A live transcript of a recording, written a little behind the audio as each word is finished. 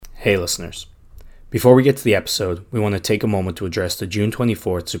Hey listeners, before we get to the episode, we want to take a moment to address the June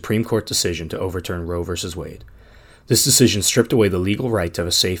 24th Supreme Court decision to overturn Roe v. Wade. This decision stripped away the legal right to have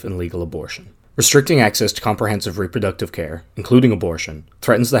a safe and legal abortion. Restricting access to comprehensive reproductive care, including abortion,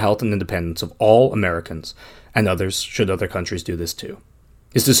 threatens the health and independence of all Americans and others should other countries do this too.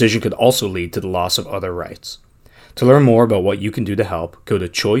 This decision could also lead to the loss of other rights. To learn more about what you can do to help, go to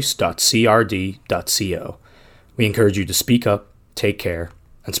choice.crd.co. We encourage you to speak up, take care,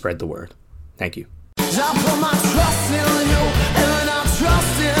 and spread the word. Thank you.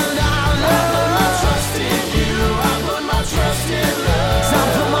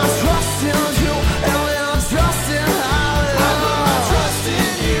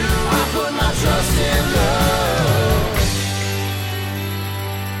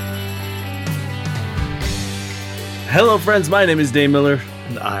 Hello friends, my name is Dane Miller.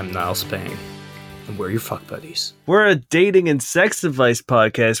 And I'm Niles Payne. And we're your fuck buddies. We're a dating and sex advice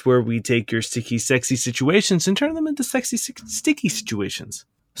podcast where we take your sticky, sexy situations and turn them into sexy, sticky situations.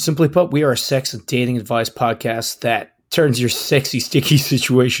 Simply put, we are a sex and dating advice podcast that turns your sexy, sticky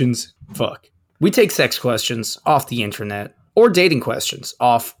situations fuck. We take sex questions off the internet or dating questions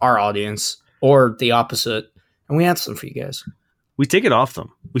off our audience or the opposite, and we answer them for you guys. We take it off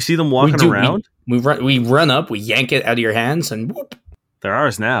them. We see them walking around. We run up, we yank it out of your hands, and whoop. They're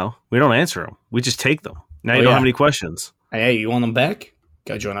ours now. We don't answer them. We just take them. Now you don't have any questions. Hey, you want them back?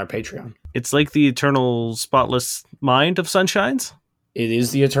 Go join our Patreon. It's like the eternal spotless mind of Sunshines. It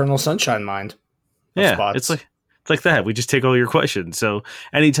is the eternal sunshine mind. Yeah, spots. it's like that. We just take all your questions. So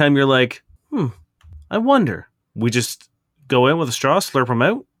anytime you're like, I wonder, we just go in with a straw, slurp them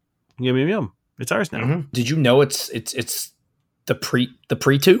out. Yum yum yum. It's ours now. Mm-hmm. Did you know it's the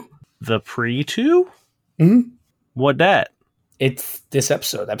pre-2? The pre-2? Mm-hmm. What dat? It's this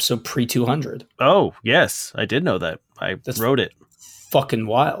episode pre-200. Oh, yes. I did know that. That's wrote it. Fucking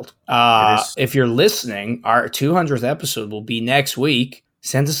wild. If you're listening, our 200th episode will be next week.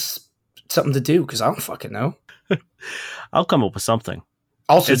 Send us something to do, because I don't fucking know. I'll come up with something.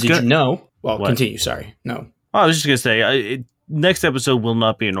 Also, you know? Well, what? Continue. Sorry. No. I was just going to say, next episode will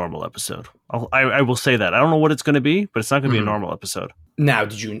not be a normal episode. I will say that. I don't know what it's going to be, but it's not going to be a normal episode. Now,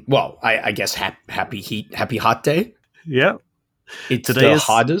 did you... Well, I guess happy hot day? Yeah. Today is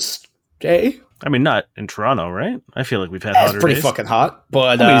hottest day? I mean, not in Toronto, right? I feel like we've had hotter days. It's pretty fucking hot,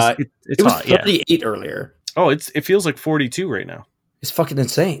 but it's it was hot, 38 earlier. Oh, it feels like 42 right now. It's fucking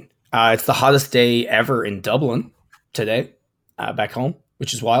insane. It's the hottest day ever in Dublin today, back home,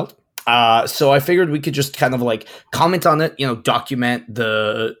 which is wild. So I figured we could just kind of like comment on it, document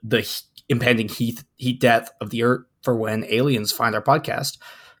the impending heat death of the Earth for when aliens find our podcast,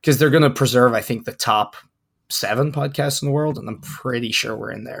 because they're going to preserve, I think, the top 7 podcasts in the world, and I'm pretty sure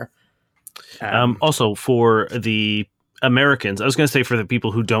we're in there. Also, for the Americans, I was going to say for the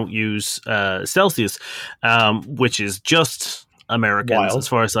people who don't use Celsius, which is just Americans, wild. As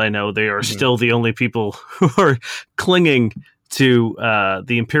far as I know, they are still the only people who are clinging to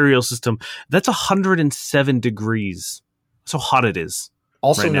the imperial system. That's 107 degrees. That's how hot it is.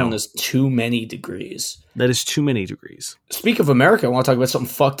 Also right known now. As too many degrees. That is too many degrees. Speak of America, I want to talk about something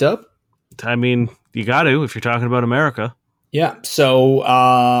fucked up. I mean, you got to if you're talking about America. Yeah. So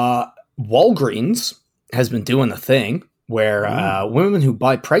Walgreens has been doing a thing where women who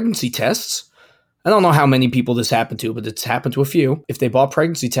buy pregnancy tests, I don't know how many people this happened to, but it's happened to a few. If they bought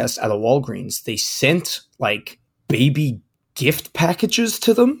pregnancy tests at a Walgreens, they sent like baby gift packages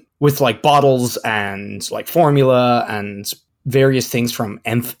to them with like bottles and like formula and various things from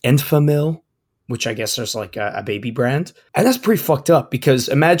Enfamil, which I guess there's like a baby brand. And that's pretty fucked up, because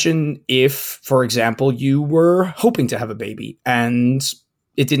imagine if, for example, you were hoping to have a baby and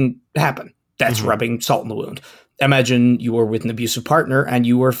it didn't happen. That's rubbing salt in the wound. Imagine you were with an abusive partner and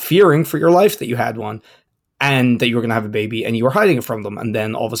you were fearing for your life that you had one and that you were going to have a baby and you were hiding it from them. And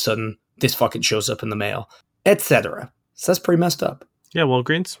then all of a sudden this fucking shows up in the mail, etc. So that's pretty messed up. Yeah,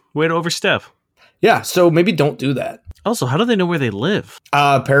 Walgreens, way to overstep. Yeah, so maybe don't do that. Also, how do they know where they live?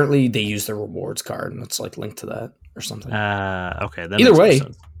 Apparently, they use their rewards card, and it's like linked to that or something. Okay. That Either way,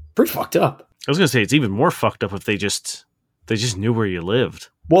 sense. Pretty fucked up. I was gonna say it's even more fucked up if they just knew where you lived.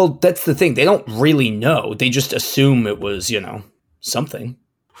 Well, that's the thing. They don't really know. They just assume it was, something.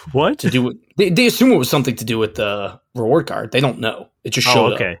 What to do with? They assume it was something to do with the reward card. They don't know. It just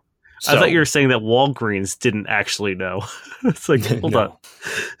showed up. So, I thought you were saying that Walgreens didn't actually know. It's like, hold on.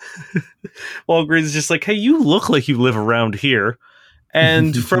 Walgreens is just like, hey, you look like you live around here.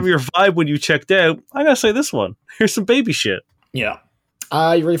 And from your vibe when you checked out, I gotta say this one. Here's some baby shit. Yeah.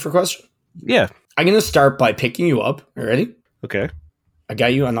 You ready for a question? Yeah. I'm going to start by picking you up. You ready? Okay. I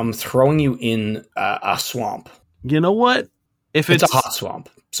got you, and I'm throwing you in a swamp. You know what? If it's a hot swamp.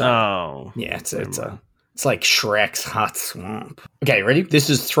 So yeah, it's like Shrek's hot swamp. Okay, ready? This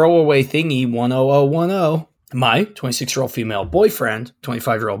is throwaway thingy 10010. My 26-year-old female boyfriend,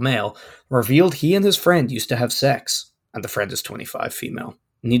 25-year-old male, revealed he and his friend used to have sex, and the friend is 25 female.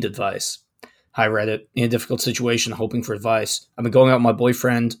 Need advice. Hi Reddit, in a difficult situation, hoping for advice. I've been going out with my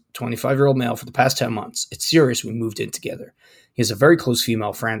boyfriend, 25-year-old male, for the past 10 months. It's serious, we moved in together. He has a very close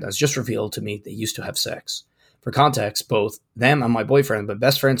female friend and has just revealed to me they used to have sex. For context, both them and my boyfriend have been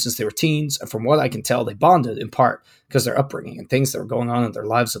best friends since they were teens, and from what I can tell, they bonded, in part, because of their upbringing and things that were going on in their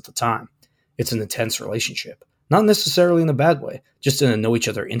lives at the time. It's an intense relationship. Not necessarily in a bad way, just in a know each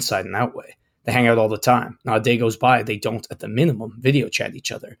other inside and out way. They hang out all the time. Not a day goes by they don't, at the minimum, video chat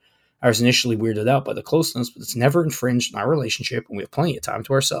each other. I was initially weirded out by the closeness, but it's never infringed on our relationship, and we have plenty of time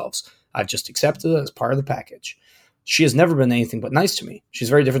to ourselves. I've just accepted it as part of the package. She has never been anything but nice to me. She's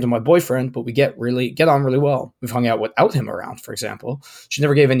very different to my boyfriend, but we get on really well. We've hung out without him around, for example. She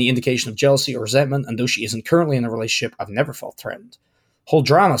never gave any indication of jealousy or resentment, and though she isn't currently in a relationship, I've never felt threatened. Whole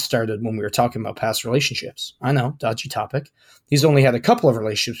drama started when we were talking about past relationships. I know, dodgy topic. He's only had a couple of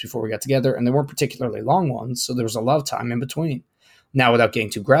relationships before we got together, and they weren't particularly long ones, so there was a lot of time in between. Now, without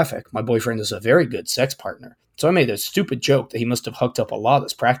getting too graphic, my boyfriend is a very good sex partner, so I made a stupid joke that he must have hooked up a lot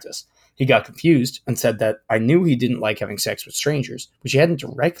as practice. He got confused and said that I knew he didn't like having sex with strangers, which he hadn't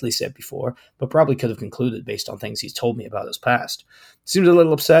directly said before, but probably could have concluded based on things he's told me about his past. He seemed a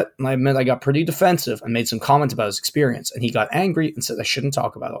little upset, and I admit I got pretty defensive and made some comment about his experience, and he got angry and said I shouldn't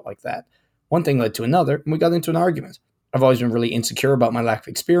talk about it like that. One thing led to another, and we got into an argument. I've always been really insecure about my lack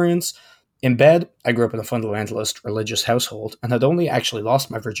of experience. In bed, I grew up in a fundamentalist religious household and had only actually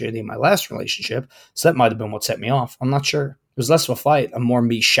lost my virginity in my last relationship, so that might have been what set me off. I'm not sure. It was less of a fight and more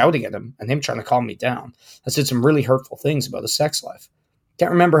me shouting at him and him trying to calm me down. I said some really hurtful things about his sex life.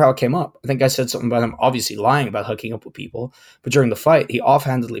 Can't remember how it came up. I think I said something about him obviously lying about hooking up with people, but during the fight, he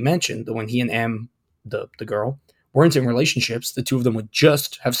offhandedly mentioned that when he and Em, the girl, weren't in relationships, the two of them would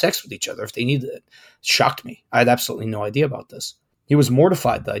just have sex with each other if they needed it. It shocked me. I had absolutely no idea about this. He was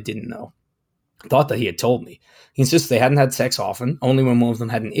mortified that I didn't know. Thought that he had told me. He insisted they hadn't had sex often, only when one of them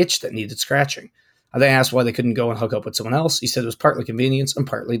had an itch that needed scratching. I then asked why they couldn't go and hook up with someone else. He said it was partly convenience and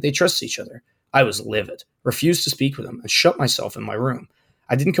partly they trust each other. I was livid, refused to speak with him, and shut myself in my room.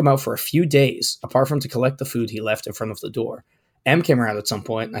 I didn't come out for a few days, apart from to collect the food he left in front of the door. Em came around at some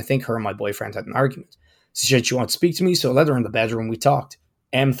point, and I think her and my boyfriend had an argument. She said she wanted to speak to me, so I let her in the bedroom. We talked.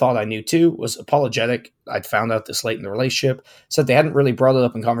 Em thought I knew too, was apologetic. I'd found out this late in the relationship, said they hadn't really brought it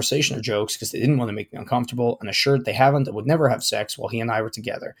up in conversation or jokes because they didn't want to make me uncomfortable, and assured they haven't and would never have sex while he and I were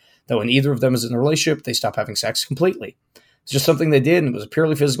together. Though when either of them is in a relationship, they stop having sex completely. It's just something they did, and it was a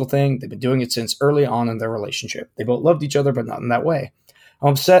purely physical thing. They've been doing it since early on in their relationship. They both loved each other, but not in that way.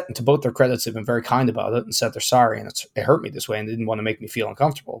 I'm upset, and to both their credits, they've been very kind about it and said they're sorry, and it hurt me this way and they didn't want to make me feel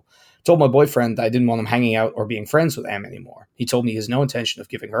uncomfortable. I told my boyfriend that I didn't want him hanging out or being friends with Em anymore. He told me he has no intention of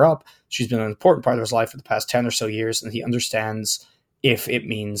giving her up. She's been an important part of his life for the past 10 or so years, and he understands if it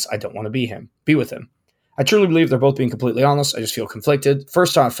means I don't want to be with him. I truly believe they're both being completely honest. I just feel conflicted.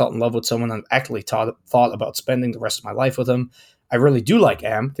 First time I felt in love with someone and actively thought about spending the rest of my life with him. I really do like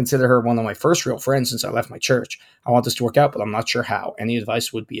Em, consider her one of my first real friends since I left my church. I want this to work out, but I'm not sure how. Any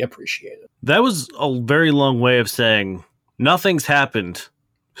advice would be appreciated. That was a very long way of saying nothing's happened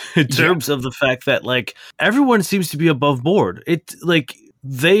in terms of the fact that, like, everyone seems to be above board. It, like,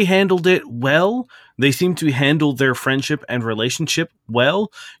 they handled it well. They seem to handle their friendship and relationship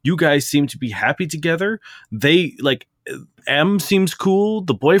well. You guys seem to be happy together. They, like, M seems cool.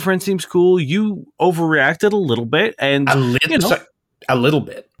 The boyfriend seems cool. You overreacted a little bit, and a little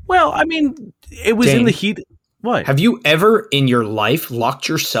bit. Well, I mean, it was in the heat. What? Have you ever in your life locked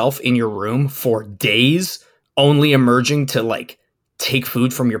yourself in your room for days, only emerging to like take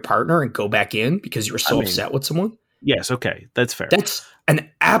food from your partner and go back in because you were so upset with someone? Yes. Okay, that's fair. That's an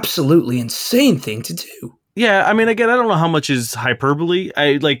absolutely insane thing to do. Yeah, I mean, again, I don't know how much is hyperbole.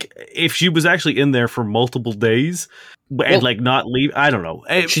 If she was actually in there for multiple days and not leave, I don't know.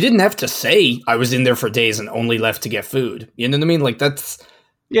 She didn't have to say I was in there for days and only left to get food. You know what I mean? Like, that's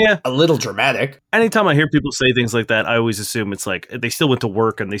a little dramatic. Anytime I hear people say things like that, I always assume it's like they still went to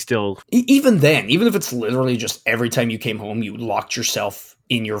work and they still... Even then, even if it's literally just every time you came home, you locked yourself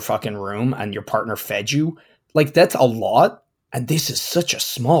in your fucking room and your partner fed you, like, that's a lot. And this is such a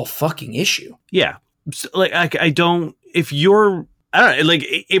small fucking issue. Yeah. So, like, I don't, if you're, I don't know, like,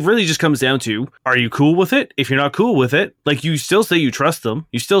 it really just comes down to, are you cool with it? If you're not cool with it, like, you still say you trust them.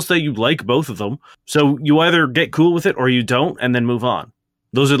 You still say you like both of them. So you either get cool with it or you don't and then move on.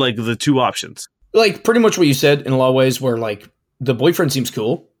 Those are, like, the two options. Like, pretty much what you said in a lot of ways where, like, the boyfriend seems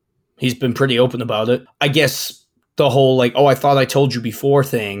cool. He's been pretty open about it. I guess the whole like, oh, I thought I told you before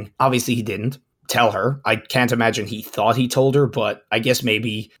thing. Obviously he didn't tell her. I can't imagine he thought he told her, but I guess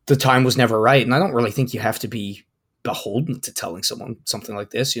maybe the time was never right. And I don't really think you have to be beholden to telling someone something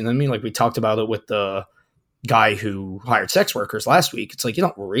like this. You know what I mean? Like we talked about it with the guy who hired sex workers last week. It's like, you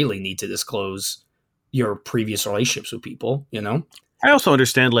don't really need to disclose your previous relationships with people, you know? I also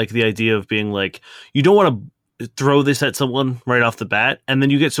understand like the idea of being like, you don't want to throw this at someone right off the bat, and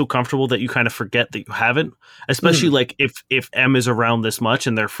then you get so comfortable that you kind of forget that you haven't, especially like if M is around this much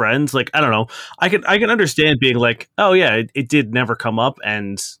and they're friends. Like, I don't know, I can understand being like, oh yeah, it did never come up.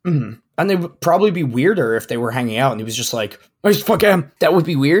 And and it would probably be weirder if they were hanging out and he was just like, I just fuck M. That would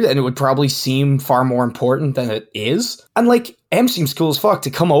be weird, and it would probably seem far more important than it is. And like, M seems cool as fuck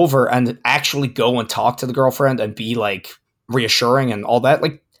to come over and actually go and talk to the girlfriend and be like reassuring and all that.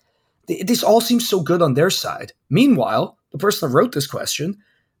 Like, this all seems so good on their side. Meanwhile, the person that wrote this question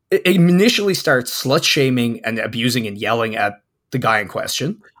initially starts slut-shaming and abusing and yelling at the guy in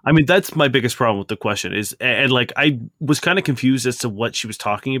question. I mean, that's my biggest problem with the question is, and like, I was kind of confused as to what she was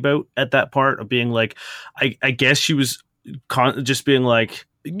talking about at that part of being like, I guess she was just being like,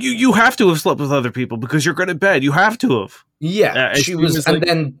 you have to have slept with other people because you're good at bed. You have to have. Yeah, she was and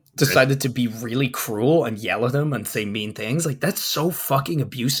then decided to be really cruel and yell at him and say mean things. Like, that's so fucking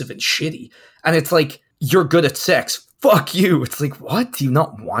abusive and shitty. And it's like, you're good at sex. Fuck you. It's like, what? Do you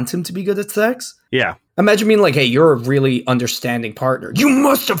not want him to be good at sex? Yeah. Imagine being like, hey, you're a really understanding partner. You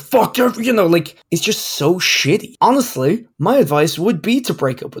must have fucked her. You know, like, it's just so shitty. Honestly, my advice would be to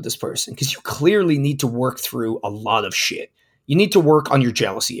break up with this person because you clearly need to work through a lot of shit. You need to work on your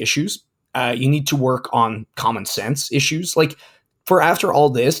jealousy issues. You need to work on common sense issues. Like, for after all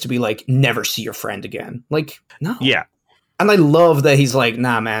this to be like, never see your friend again. Like, no. Yeah. And I love that he's like,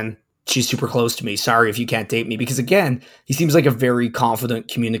 nah, man, she's super close to me. Sorry if you can't date me. Because again, he seems like a very confident,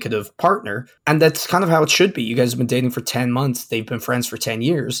 communicative partner. And that's kind of how it should be. You guys have been dating for 10 months. They've been friends for 10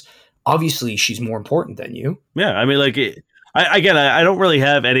 years. Obviously, she's more important than you. Yeah. I mean, like, I don't really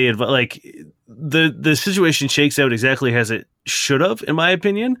have any advice. Like, the situation shakes out exactly as it should have, in my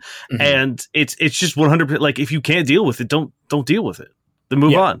opinion. Mm-hmm. And it's just 100%. Like, if you can't deal with it, don't deal with it. Then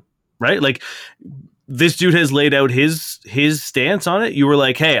move on. Right. Like, this dude has laid out his stance on it. You were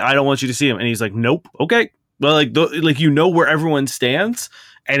like, hey, I don't want you to see him. And he's like, nope. Okay. Well, like, you know where everyone stands,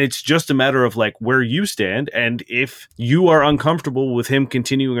 and it's just a matter of like where you stand. And if you are uncomfortable with him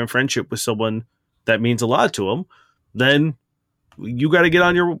continuing a friendship with someone that means a lot to him, then you got to get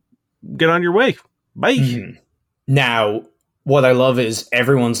on your way. Bye. Mm-hmm. Now, what I love is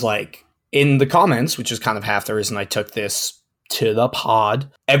everyone's like, in the comments, which is kind of half the reason I took this to the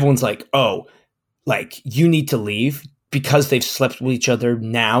pod, everyone's like, oh, like, you need to leave because they've slept with each other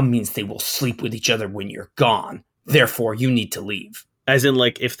now means they will sleep with each other when you're gone. Therefore, you need to leave. As in,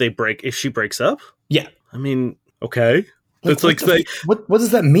 like, if she breaks up? Yeah. I mean, okay. That's what does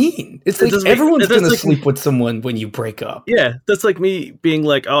that mean? It's like everyone's going to sleep with someone when you break up. Yeah, that's like me being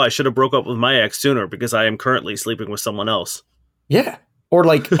like, oh, I should have broke up with my ex sooner because I am currently sleeping with someone else. Yeah. Or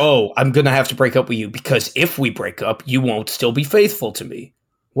like, oh, I'm going to have to break up with you because if we break up, you won't still be faithful to me.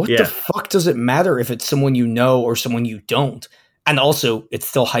 What the fuck does it matter if it's someone you know or someone you don't? And also, it's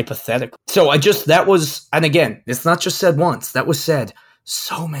still hypothetical. So and again, it's not just said once. That was said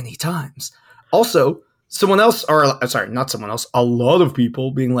so many times. Also, a lot of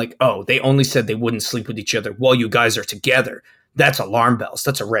people being like, oh, they only said they wouldn't sleep with each other while you guys are together. That's alarm bells.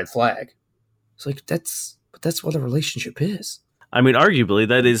 That's a red flag. It's like, that's what a relationship is. I mean, arguably,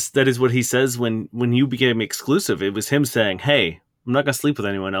 that is what he says when you became exclusive. It was him saying, hey, I'm not going to sleep with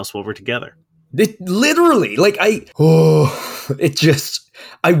anyone else while we're together. Literally, like, I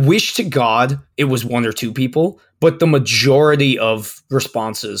wish to God it was one or two people, but the majority of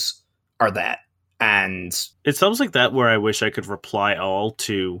responses are that. And it sounds like that where I wish I could reply all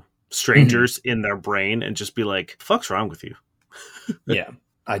to strangers in their brain and just be like, fuck's wrong with you? Yeah,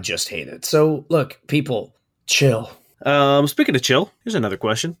 I just hate it. So look, people, chill. Speaking of chill, here's another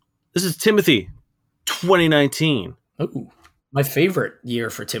question. This is Timothy 2019. Oh, my favorite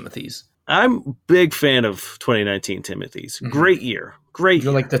year for Timothy's. I'm a big fan of 2019 Timothy's. Mm-hmm. Great year. Great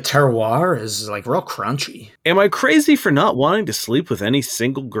year. Like the terroir is like real crunchy. Am I crazy for not wanting to sleep with any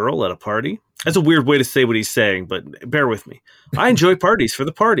single girl at a party? That's a weird way to say what he's saying, but bear with me. I enjoy parties for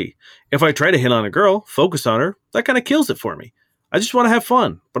the party. If I try to hit on a girl, focus on her, that kind of kills it for me. I just want to have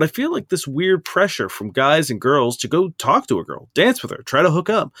fun, but I feel like this weird pressure from guys and girls to go talk to a girl, dance with her, try to hook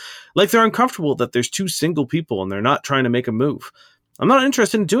up. Like they're uncomfortable that there's two single people and they're not trying to make a move. I'm not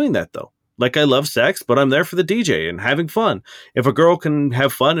interested in doing that though. Like I love sex, but I'm there for the DJ and having fun. If a girl can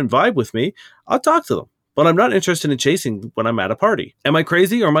have fun and vibe with me, I'll talk to them. but I'm not interested in chasing when I'm at a party. Am I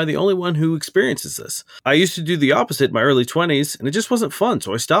crazy or am I the only one who experiences this? I used to do the opposite in my early 20s and it just wasn't fun,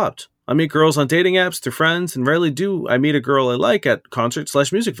 so I stopped. I meet girls on dating apps through friends and rarely do I meet a girl I like at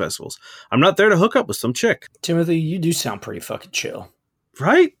concerts/music festivals. I'm not there to hook up with some chick. Timothy, you do sound pretty fucking chill.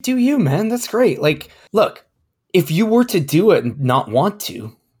 Right? Do you, man? That's great. Like, look, if you were to do it and not want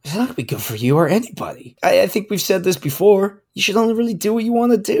to, it's not going to be good for you or anybody. I think we've said this before. You should only really do what you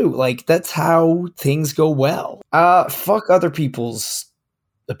want to do. Like, that's how things go well. Fuck other people's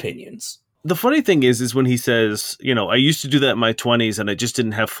opinions. The funny thing is when he says, I used to do that in my 20s and I just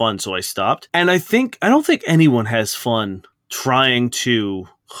didn't have fun, so I stopped. And I don't think anyone has fun trying to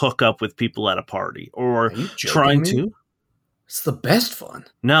hook up with people at a party or trying to. It's the best fun.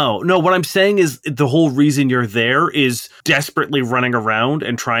 No, what I'm saying is the whole reason you're there is desperately running around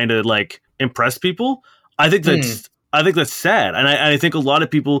and trying to like impress people. I think that's sad. And I think a lot of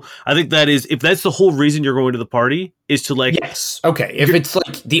people, I think that is, if that's the whole reason you're going to the party is to like. Yes. Okay. If it's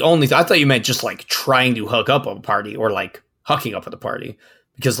like the only, I thought you meant just like trying to hook up at a party or like hooking up at a party.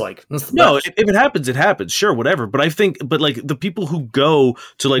 Because like, no, if it happens, it happens. Sure, whatever. But I think, like the people who go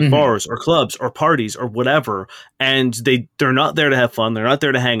to like bars or clubs or parties or whatever, and they're not there to have fun. They're not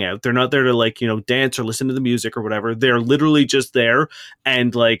there to hang out. They're not there to like, dance or listen to the music or whatever. They're literally just there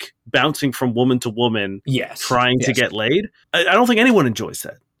and like bouncing from woman to woman, trying to get laid. I don't think anyone enjoys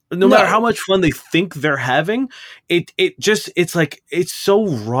that. No matter how much fun they think they're having, it's like, it's so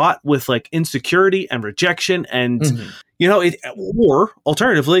wrought with like insecurity and rejection and, or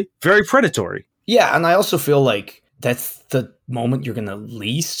alternatively, very predatory. Yeah. And I also feel like that's the moment you're going to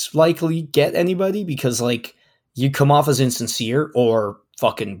least likely get anybody because like you come off as insincere or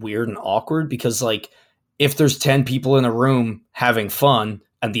fucking weird and awkward because like if there's 10 people in a room having fun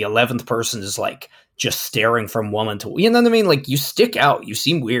and the 11th person is like, just staring from woman to, you know what I mean? Like you stick out, you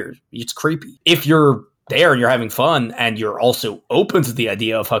seem weird. It's creepy. If you're there and you're having fun and you're also open to the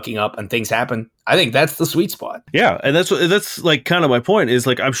idea of hooking up and things happen, I think that's the sweet spot. Yeah. And that's like kind of my point is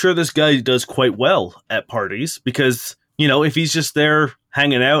like, I'm sure this guy does quite well at parties because, if he's just there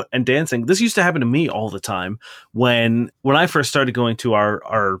hanging out and dancing, this used to happen to me all the time when I first started going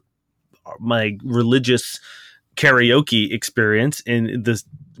to my religious karaoke experience in this.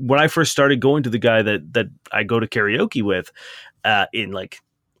 When I first started going to the guy that I go to karaoke with in like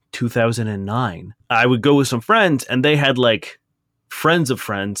 2009, I would go with some friends and they had like friends of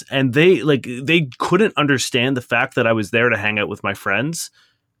friends and they couldn't understand the fact that I was there to hang out with my friends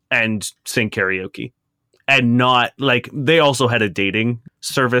and sing karaoke and not like they also had a dating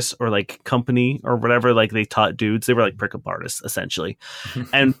service or like company or whatever. Like they taught dudes, they were like pickup artists essentially.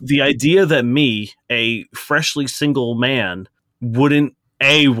 And the idea that me, a freshly single man, wouldn't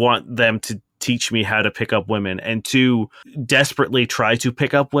want them to teach me how to pick up women and to desperately try to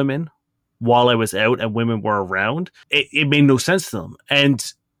pick up women while I was out and women were around. It made no sense to them. And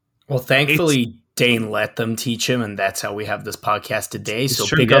well, thankfully Dane let them teach him. And that's how we have this podcast today. So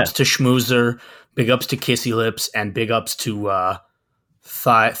big ups to Schmoozer, big ups to Kissy Lips and big ups to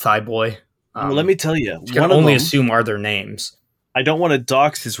Thigh Boy. Well, let me tell you, you can only assume are their names. I don't want to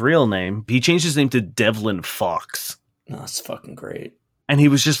dox his real name. He changed his name to Devlin Fox. Oh, that's fucking great. And he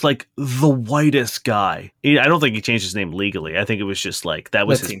was just like the whitest guy. I don't think he changed his name legally. I think it was just like that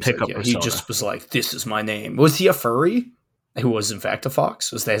was his pickup persona. He just was like, "This is my name." Was he a furry who was in fact a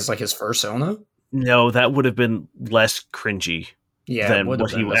fox? Was that his fursona? No, that would have been less cringy than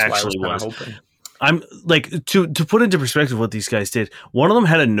what he actually was. I'm like to put into perspective what these guys did. One of them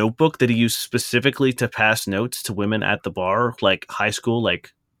had a notebook that he used specifically to pass notes to women at the bar, like high school,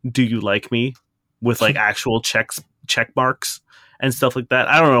 like "Do you like me?" with like actual check marks and stuff like that.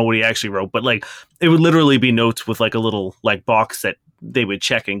 I don't know what he actually wrote, but like it would literally be notes with like a little like box that they would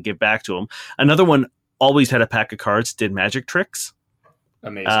check and give back to him. Another one always had a pack of cards, did magic tricks.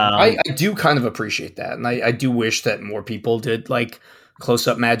 Amazing. I do kind of appreciate that. And I do wish that more people did like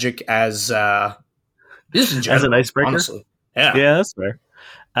close-up magic as just in general, as an icebreaker. Honestly. Yeah, that's fair.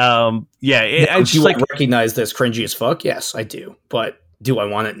 I just like recognize this cringy as fuck. Yes, I do. But do I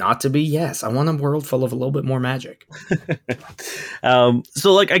want it not to be? Yes. I want a world full of a little bit more magic.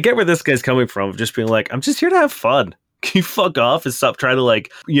 So like I get where this guy's coming from, just being like, I'm just here to have fun. Can you fuck off and stop trying to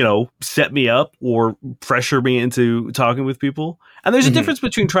like, set me up or pressure me into talking with people? And there's a difference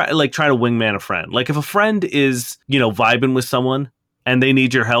between trying to wingman a friend. Like if a friend is, vibing with someone and they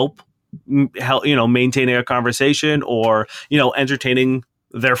need your help, maintaining a conversation or, entertaining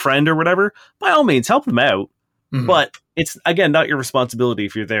their friend or whatever, by all means, help them out. Mm-hmm. But it's, again, not your responsibility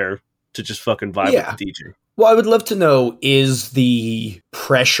if you're there to just fucking vibe with the DJ. Well, I would love to know, is the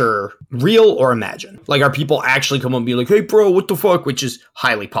pressure real or imagined? Like, are people actually come up and be like, hey, bro, what the fuck? Which is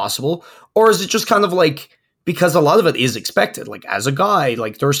highly possible. Or is it just kind of like, because a lot of it is expected. Like, as a guy,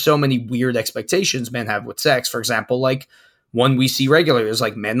 like, there's so many weird expectations men have with sex. For example, like, one we see regularly is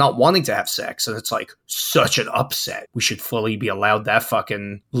like men not wanting to have sex. And it's like such an upset. We should fully be allowed that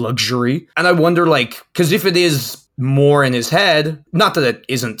fucking luxury. And I wonder, like, because if it is more in his head, not that it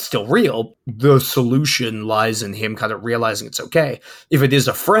isn't still real, the solution lies in him kind of realizing it's okay. If it is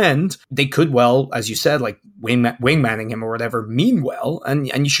a friend, they could, well, as you said, like wingmanning him or whatever, mean well. And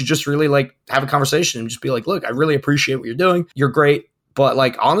you should just really like have a conversation and just be like, look, I really appreciate what you're doing. You're great. But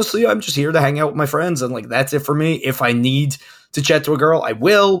like, honestly, I'm just here to hang out with my friends. And like, that's it for me. If I need to chat to a girl, I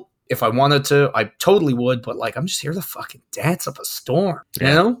will. If I wanted to, I totally would. But like, I'm just here to fucking dance up a storm. You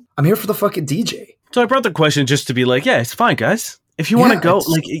know? I'm here for the fucking DJ. So I brought the question just to be like, yeah, it's fine, guys. If you want to go,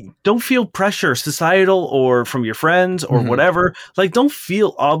 like, don't feel pressure, societal or from your friends or whatever. Like, don't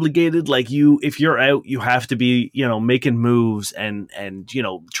feel obligated. Like if you're out, you have to be, you know, making moves and, you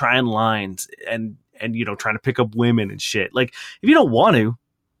know, trying lines and, you know, trying to pick up women and shit. Like, if you don't want to, you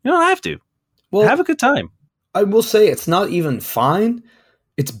don't have to. Well, have a good time. I will say it's not even fine.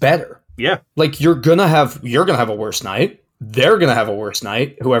 It's better. Yeah. Like, you're gonna have a worse night. They're gonna have a worse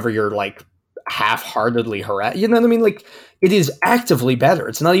night. Whoever you're like half-heartedly harass. You know what I mean? Like, it is actively better.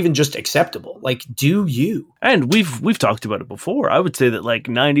 It's not even just acceptable. Like, do you? And we've talked about it before. I would say that like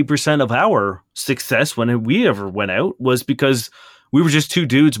 90% of our success when we ever went out was because we were just two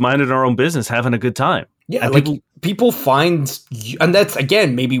dudes minding our own business, having a good time. Yeah, and like people find, and that's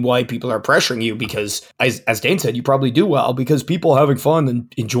again maybe why people are pressuring you, because as Dane said, you probably do well because people having fun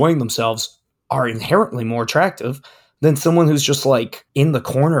and enjoying themselves are inherently more attractive than someone who's just like in the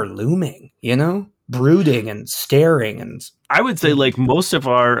corner looming, you know, brooding and staring. And I would say like most of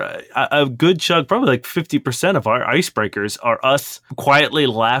our, a good chunk, probably like 50% of our icebreakers are us quietly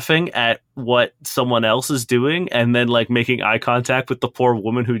laughing at what someone else is doing and then like making eye contact with the poor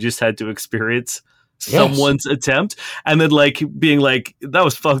woman who just had to experience someone's attempt and then like being like, that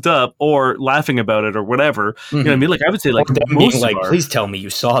was fucked up, or laughing about it or whatever. You know what I mean? Like I would say like most being like, please tell me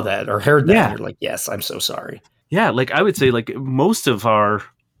you saw that or heard that. And you're like, yes, I'm so sorry. Yeah, like I would say like most of our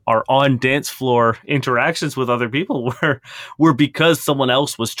on dance floor interactions with other people were because someone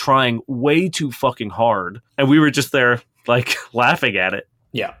else was trying way too fucking hard and we were just there like laughing at it.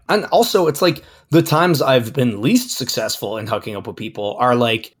 Yeah. And also it's like the times I've been least successful in hooking up with people are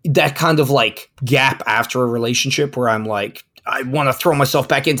like that kind of like gap after a relationship where I'm like, I want to throw myself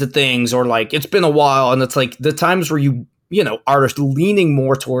back into things, or like it's been a while. And it's like the times where you know, are leaning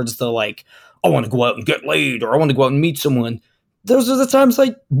more towards the like, I want to go out and get laid, or I want to go out and meet someone. Those are the times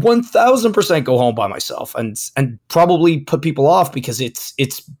I 1000% go home by myself and probably put people off because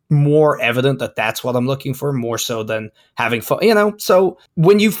it's more evident that that's what I'm looking for more so than having fun, you know? So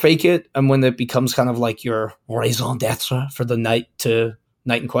when you fake it and when it becomes kind of like your raison d'etre for the night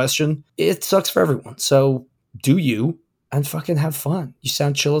in question, it sucks for everyone. So do you and fucking have fun. You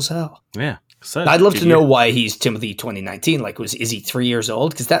sound chill as hell. Yeah. So, I'd love to know why he's Timothy 2019. Like, is he 3 years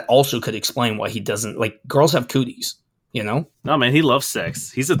old? Because that also could explain why he doesn't, like, girls have cooties, you know? No, man, he loves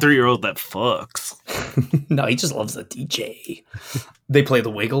sex. He's a 3-year-old that fucks. No, he just loves the DJ. They play the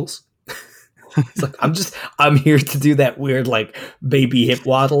Wiggles. It's like, I'm here to do that weird, like, baby hip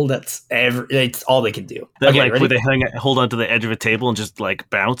waddle. It's all they can do. That, okay, like, where they hold onto the edge of a table and just, like,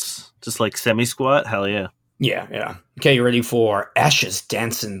 bounce? Just, like, semi-squat? Hell yeah. Yeah. Okay, you ready for Ashes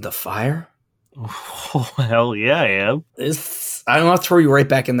Dance in the Fire? Oh, hell yeah, I am. I don't want to throw you right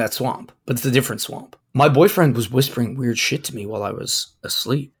back in that swamp, but it's a different swamp. My boyfriend was whispering weird shit to me while I was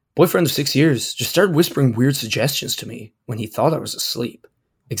asleep. Boyfriend of 6 years just started whispering weird suggestions to me when he thought I was asleep.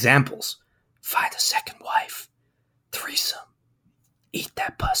 Examples: find a second wife, threesome, eat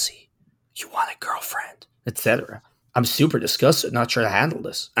that pussy, you want a girlfriend, etc. I'm super disgusted, not sure to handle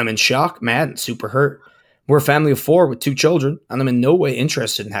this. I'm in shock, mad, and super hurt. We're a family of 4 with 2 children, and I'm in no way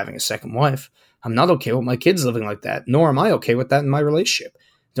interested in having a second wife. I'm not okay with my kids living like that, nor am I okay with that in my relationship.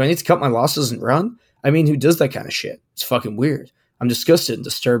 Do I need to cut my losses and run? I mean, who does that kind of shit? It's fucking weird. I'm disgusted and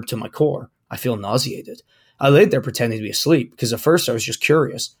disturbed to my core. I feel nauseated. I laid there pretending to be asleep, because at first I was just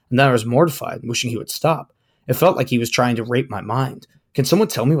curious, and then I was mortified and wishing he would stop. It felt like he was trying to rape my mind. Can someone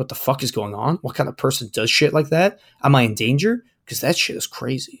tell me what the fuck is going on? What kind of person does shit like that? Am I in danger? Because that shit is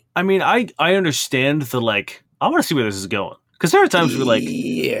crazy. I mean, I understand the, like, I want to see where this is going. Because there are times where, like,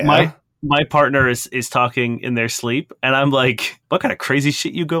 my partner is talking in their sleep, and I'm like, what kind of crazy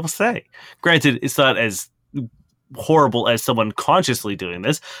shit you go say? Granted, it's not as horrible as someone consciously doing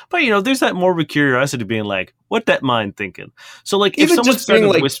this, but you know, there's that morbid curiosity being like, what that mind thinking? So like, Even if someone just being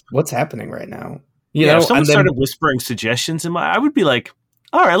started like, what's happening right now? You yeah, know, if someone and then started whispering suggestions in my, I would be like,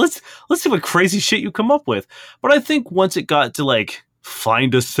 all right, let's see what crazy shit you come up with. But I think once it got to like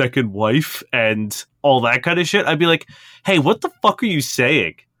find a second wife and all that kind of shit, I'd be like, hey, what the fuck are you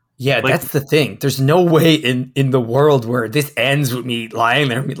saying? yeah, Like, that's the thing. There's no way in the world where this ends with me lying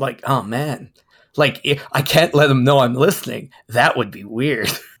there and be like, oh man, like I can't let him know I'm listening. That would be weird.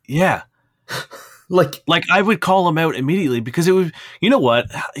 yeah. Like, I would call him out immediately because it would, you know what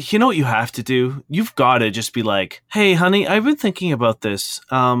you have to do? You've got to just be like, hey, honey, I've been thinking about this.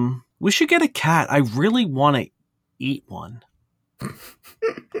 We should get a cat. I really want to eat one.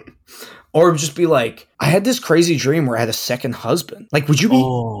 or just be like, I had this crazy dream where I had a second husband. Like, would you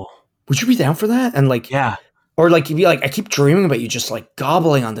be down for that? And like, Yeah. or like, you'd be like, I keep dreaming about you just like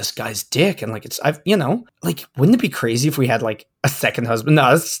gobbling on this guy's dick. And like, like, wouldn't it be crazy if we had like a second husband?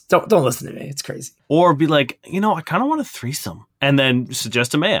 No, don't listen to me. It's crazy. Or be like, I kind of want a threesome. And then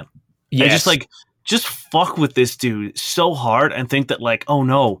suggest a man. Yeah. And just fuck with this dude so hard and think that like, oh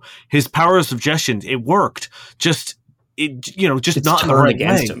no, his power of suggestion, it worked. Just It's not in the turned right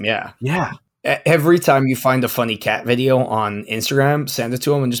against way. him. Yeah. Yeah. Every time you find a funny cat video on Instagram, send it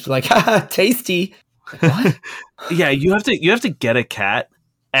to him and just be like, haha, tasty. Like, what? Yeah, you have to get a cat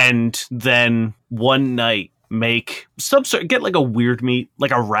and then one night make get like a weird meat,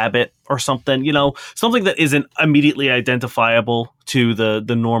 like a rabbit or something, something that isn't immediately identifiable to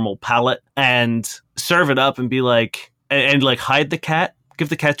the normal palate, and serve it up and be like, and like hide the cat, give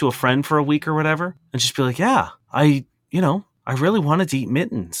the cat to a friend for a week or whatever, and just be like, yeah, I really wanted to eat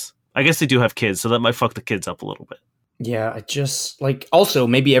mittens. I guess they do have kids, so that might fuck the kids up a little bit. Yeah, I just like, also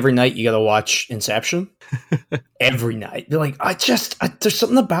maybe every night you gotta watch Inception. Every night. Be like, there's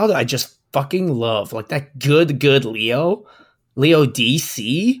something about it I just fucking love. Like that good Leo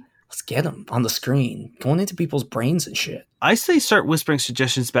DC. Let's get him on the screen, going into people's brains and shit. I say start whispering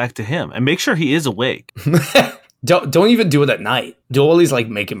suggestions back to him and make sure he is awake. Don't even do it at night. Do while he's like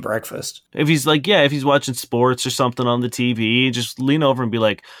making breakfast. If he's watching sports or something on the TV, just lean over and be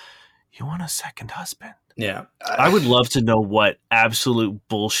like, you want a second husband? Yeah. I would love to know what absolute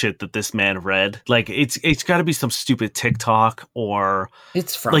bullshit that this man read. Like, it's got to be some stupid TikTok, or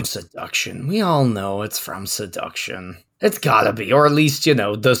it's from seduction. We all know it's from seduction. It's gotta be, or at least,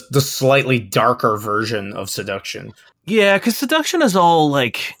 the slightly darker version of seduction. Yeah, because seduction is all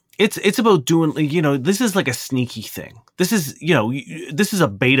like, it's about doing, this is like a sneaky thing. This is, this is a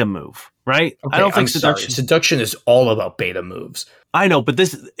beta move, right? Okay, I don't think seduction is all about beta moves. I know, but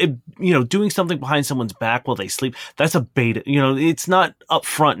doing something behind someone's back while they sleep, that's a beta. It's not up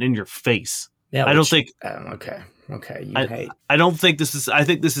front in your face. Yeah, I don't think. Okay. I don't think this is. I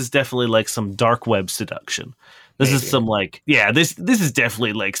think this is definitely like some dark web seduction. This is some like, yeah, this is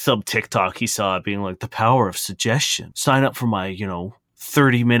definitely like some TikTok he saw being like, the power of suggestion. Sign up for my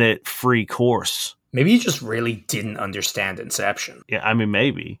 30-minute free course. Maybe he just really didn't understand Inception. Yeah, I mean,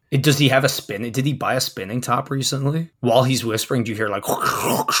 maybe. Does he have a spin? Did he buy a spinning top recently? While he's whispering, do you hear like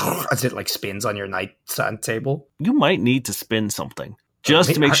as it like spins on your nightstand table? You might need to spin something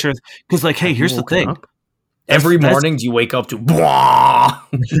just to make sure. Because like, hey, here's the thing. Every morning, do you wake up to Bwah!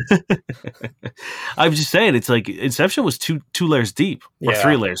 I'm just saying, it's like Inception was two layers deep, or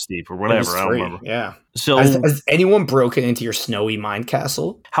 3 layers deep, or whatever. I don't remember. Yeah. So, has anyone broken into your snowy mind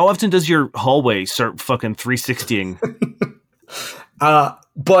castle? How often does your hallway start fucking 360ing?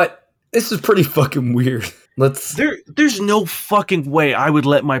 But this is pretty fucking weird. There's no fucking way I would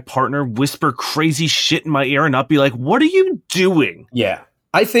let my partner whisper crazy shit in my ear and not be like, "What are you doing?" Yeah,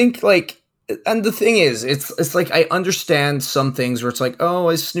 I think like. And the thing is, it's like, I understand some things where it's like, oh,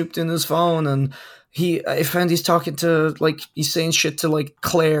 I snooped in his phone and I found he's talking to, like, he's saying shit to like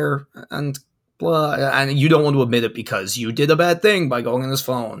Claire and blah, and you don't want to admit it because you did a bad thing by going on his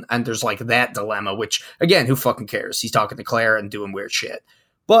phone. And there's like that dilemma, which again, who fucking cares? He's talking to Claire and doing weird shit.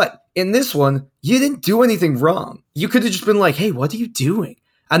 But in this one, you didn't do anything wrong. You could have just been like, hey, what are you doing?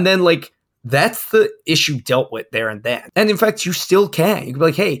 And then like, that's the issue dealt with there and then. And in fact, you still can. You can be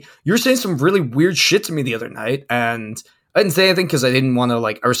like, hey, you're saying some really weird shit to me the other night, and I didn't say anything because I didn't want to,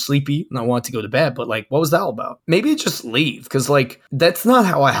 like, I was sleepy and I wanted to go to bed, but like, what was that all about? Maybe just leave, because like, that's not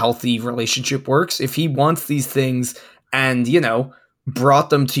how a healthy relationship works. If he wants these things and, brought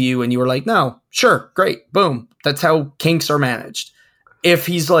them to you and you were like, no, sure, great, boom. That's how kinks are managed. If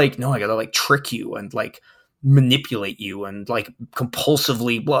he's like, no, I gotta like trick you and like manipulate you and like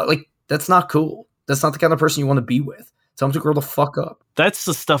compulsively, blah, like, that's not cool. That's not the kind of person you want to be with. Tell him to grow the fuck up. That's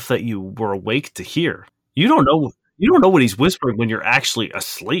the stuff that you were awake to hear. You don't know You don't know what he's whispering when you're actually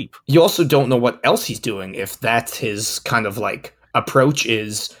asleep. You also don't know what else he's doing if that's his kind of like approach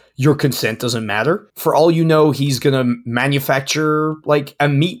is your consent doesn't matter. For all you know, he's going to manufacture like a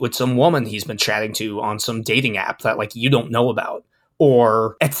meet with some woman he's been chatting to on some dating app that like you don't know about,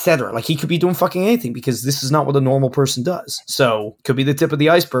 or etc. Like he could be doing fucking anything because this is not what a normal person does. So could be the tip of the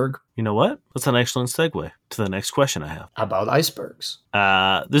iceberg. You know what? That's an excellent segue to the next question I have. About icebergs.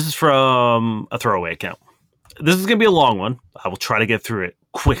 This is from a throwaway account. This is going to be a long one. I will try to get through it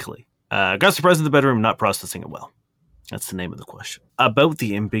quickly. Got surprised in the bedroom, not processing it well. That's the name of the question. About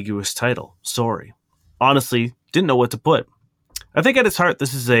the ambiguous title, sorry. Honestly, didn't know what to put. I think at its heart,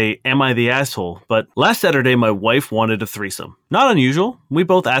 this is a am I the asshole, but last Saturday, my wife wanted a threesome. Not unusual. We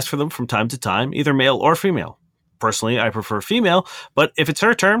both ask for them from time to time, either male or female. Personally, I prefer female, but if it's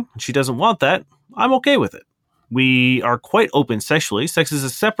her turn and she doesn't want that, I'm okay with it. We are quite open sexually. Sex is a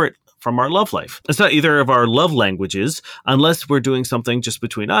separate from our love life. It's not either of our love languages unless we're doing something just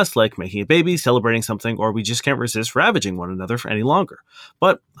between us, like making a baby, celebrating something, or we just can't resist ravaging one another for any longer.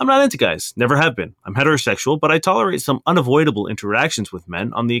 But I'm not into guys. Never have been. I'm heterosexual, but I tolerate some unavoidable interactions with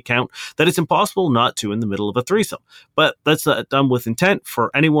men on the account that it's impossible not to in the middle of a threesome. But that's not done with intent for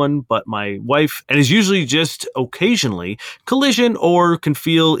anyone but my wife, and is usually just occasionally collision or can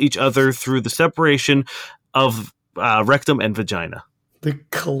feel each other through the separation of rectum and vagina. The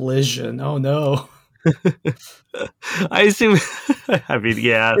collision. Oh no. I assume. I mean,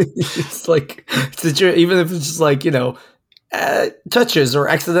 yeah. It's like, even if it's just like, touches or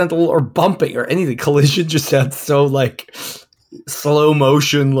accidental or bumping or anything, collision just sounds so like slow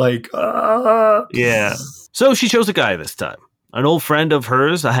motion, like, Yeah. So she chose a guy this time. An old friend of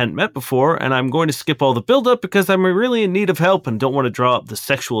hers I hadn't met before, and I'm going to skip all the build-up because I'm really in need of help and don't want to draw up the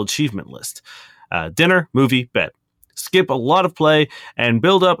sexual achievement list. Dinner, movie, bed. Skip a lot of play and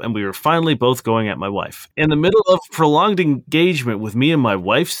build up, and we were finally both going at my wife. In the middle of prolonged engagement with me and my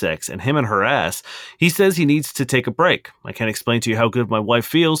wife's sex and him and her ass, he says he needs to take a break. I can't explain to you how good my wife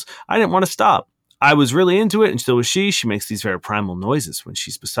feels. I didn't want to stop. I was really into it, and so was she. She makes these very primal noises when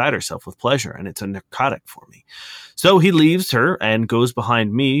she's beside herself with pleasure, and it's a narcotic for me. So he leaves her and goes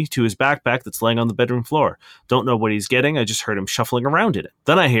behind me to his backpack that's laying on the bedroom floor. Don't know what he's getting. I just heard him shuffling around in it.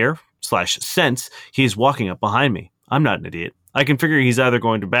 Then I hear, /sense, he is walking up behind me. I'm not an idiot. I can figure he's either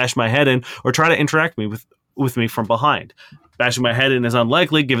going to bash my head in or try to interact with me from behind. Bashing my head in is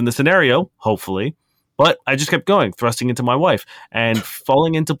unlikely given the scenario, hopefully. But I just kept going, thrusting into my wife and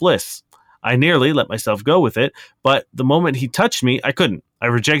falling into bliss. I nearly let myself go with it, but the moment he touched me, I couldn't. I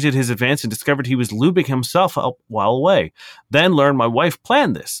rejected his advance and discovered he was lubing himself up while away. Then learned my wife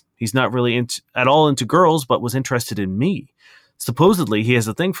planned this. He's not really at all into girls, but was interested in me. Supposedly, he has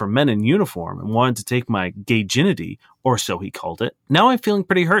a thing for men in uniform and wanted to take my gay-ginity, or so he called it. Now I'm feeling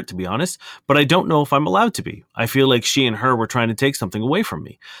pretty hurt, to be honest, but I don't know if I'm allowed to be. I feel like she and her were trying to take something away from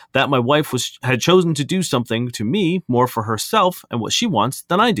me. That my wife had chosen to do something to me more for herself and what she wants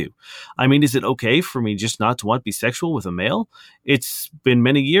than I do. I mean, is it okay for me just not to want to be sexual with a male? It's been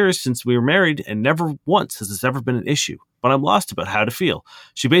many years since we were married, and never once has this ever been an issue. But I'm lost about how to feel.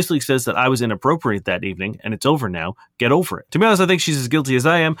 She basically says that I was inappropriate that evening, and it's over now. Get over it. To be honest, I think she's as guilty as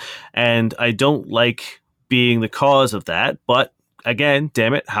I am, and I don't like being the cause of that. But again,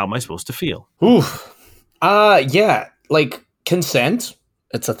 damn it, how am I supposed to feel? Oof. Yeah, like consent.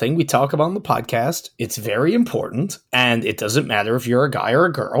 It's a thing we talk about on the podcast. It's very important, and it doesn't matter if you're a guy or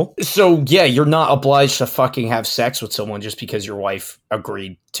a girl. So, yeah, you're not obliged to fucking have sex with someone just because your wife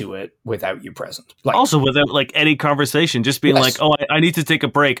agreed to it without you present. Like, also, without like any conversation, just being like, oh, I need to take a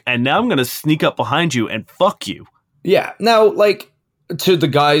break, and now I'm going to sneak up behind you and fuck you. Yeah. Now, like, to the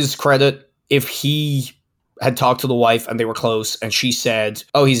guy's credit, if he had talked to the wife and they were close, and she said,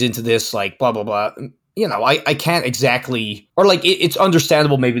 oh, he's into this, like, blah, blah, blah, I can't exactly, or like, it's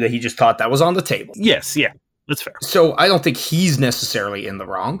understandable maybe that he just thought that was on the table. Yes, yeah, that's fair. So I don't think he's necessarily in the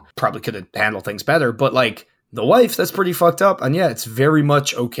wrong. Probably could have handled things better, but like the wife, that's pretty fucked up. And yeah, it's very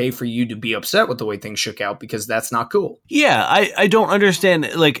much okay for you to be upset with the way things shook out because that's not cool. Yeah, I don't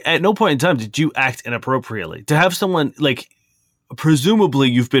understand. Like, at no point in time did you act inappropriately. To have someone, like, presumably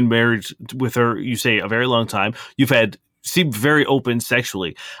you've been married with her, you say, a very long time. You've seem very open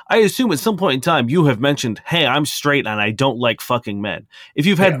sexually. I assume at some point in time you have mentioned, hey, I'm straight and I don't like fucking men. If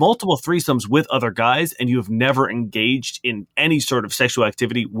you've had multiple threesomes with other guys and you have never engaged in any sort of sexual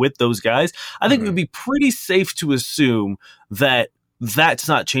activity with those guys, I think it would be pretty safe to assume that that's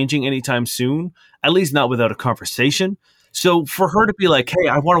not changing anytime soon, at least not without a conversation. So for her to be like, hey,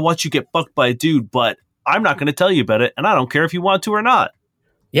 I want to watch you get fucked by a dude, but I'm not going to tell you about it, and I don't care if you want to or not.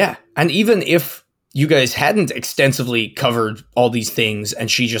 Yeah, and even if you guys hadn't extensively covered all these things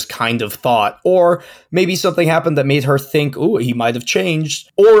and she just kind of thought, or maybe something happened that made her think, oh, he might have changed,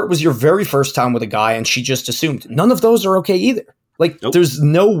 or it was your very first time with a guy and she just assumed. None of those are okay either. Like, nope. There's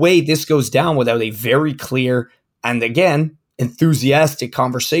no way this goes down without a very clear and, again, enthusiastic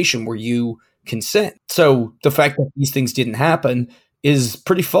conversation where you consent. So the fact that these things didn't happen is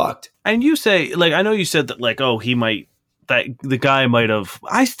pretty fucked. And you say, like, I know you said that, like, oh, he might, that the guy might have,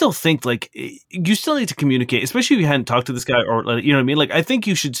 I still think, like, you still need to communicate, especially if you hadn't talked to this guy, or, you know what I mean? Like, I think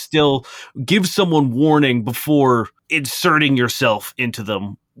you should still give someone warning before inserting yourself into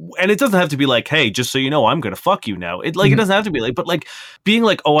them. And it doesn't have to be like, hey, just so you know, I'm going to fuck you now. It like, It doesn't have to be like, but like being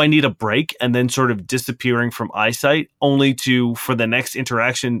like, oh, I need a break, and then sort of disappearing from eyesight, only to, for the next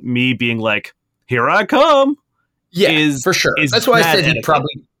interaction, me being like, here I come. Yeah, for sure. That's why I said he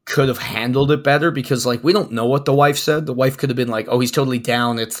probably could have handled it better, because like, we don't know what the wife said. The wife could have been like, oh, he's totally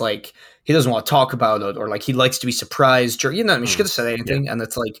down. It's like, he doesn't want to talk about it, or like, he likes to be surprised, or, you know what I mean? She could have said anything. Yeah. And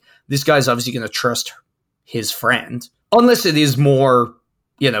it's like, this guy's obviously going to trust his friend, unless it is more,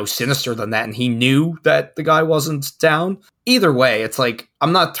 you know, sinister than that, and he knew that the guy wasn't down. Either way, it's like,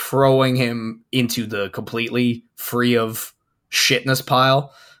 I'm not throwing him into the completely free of shitness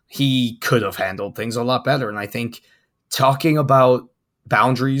pile. He could have handled things a lot better. And I think talking about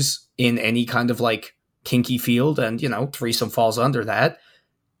boundaries in any kind of like kinky field, and, you know, threesome falls under that,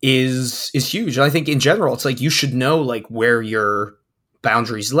 is huge. And I think in general, it's like, you should know like where your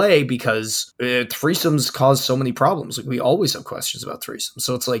boundaries lay, because threesomes cause so many problems. Like, we always have questions about threesomes.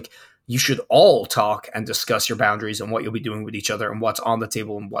 So it's like, you should all talk and discuss your boundaries and what you'll be doing with each other and what's on the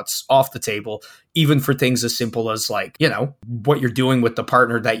table and what's off the table, even for things as simple as like, you know, what you're doing with the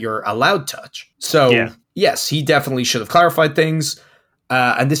partner that you're allowed touch. So yes, he definitely should have clarified things.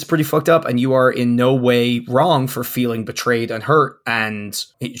 And this is pretty fucked up, and you are in no way wrong for feeling betrayed and hurt. And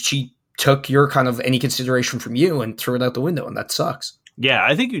she took your kind of any consideration from you and threw it out the window, and that sucks. Yeah,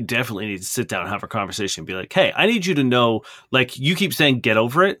 I think you definitely need to sit down and have a conversation and be like, hey, I need you to know, like, you keep saying get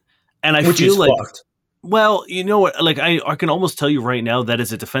over it. And I feel like, fucked. Well, you know what, like, I can almost tell you right now that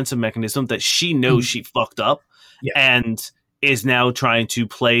is a defensive mechanism that she knows she fucked up and is now trying to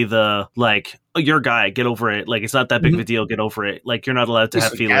play the, like, oh, you're a guy, get over it. Like, it's not that big of a deal, get over it. Like, you're not allowed to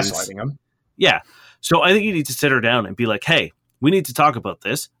have feelings. Gaslighting him. Yeah. So I think you need to sit her down and be like, hey, we need to talk about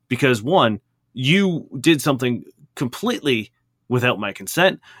this, because one, you did something completely without my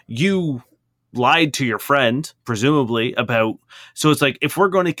consent. You lied to your friend, presumably, about, so it's like, if we're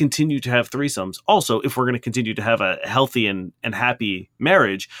going to continue to have threesomes, also, if we're going to continue to have a healthy and happy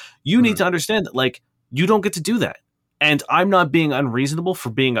marriage, you need to understand that, like, you don't get to do that. And I'm not being unreasonable for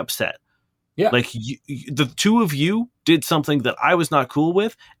being upset. Yeah. Like, the two of you did something that I was not cool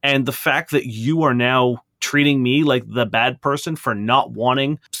with, and the fact that you are now treating me like the bad person for not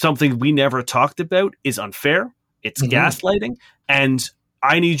wanting something we never talked about is unfair. It's gaslighting, and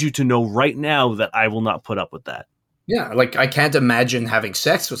I need you to know right now that I will not put up with that. Yeah, like, I can't imagine having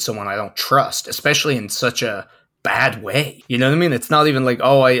sex with someone I don't trust, especially in such a bad way. You know what I mean? It's not even like,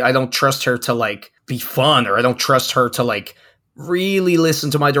 oh, I don't trust her to, like, be fun, or I don't trust her to, like, really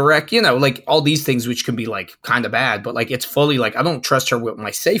listen to my direct, you know, like, all these things which can be, like, kind of bad, but, like, it's fully, like, I don't trust her with my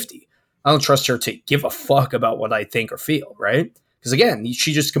safety. I don't trust her to give a fuck about what I think or feel, right? Because, again,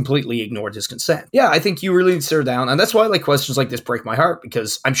 she just completely ignored his consent. Yeah, I think you really need to sit her down. And that's why, like, questions like this break my heart,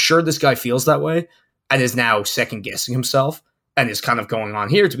 because I'm sure this guy feels that way and is now second-guessing himself and is kind of going on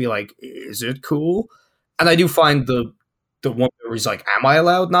here to be like, is it cool? And I do find the one where he's like, am I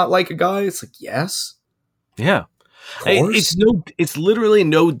allowed not like a guy? It's like, yes. Yeah. It's literally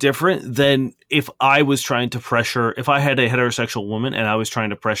no different than if I was trying to pressure, if I had a heterosexual woman and I was trying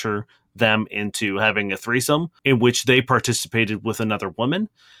to pressure them into having a threesome in which they participated with another woman.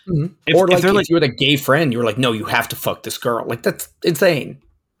 Or like, if you had a gay friend, you were like, no, you have to fuck this girl. Like, that's insane.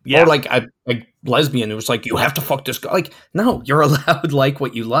 Yeah. Or like a lesbian who was like, you have to fuck this girl. Like, no, you're allowed like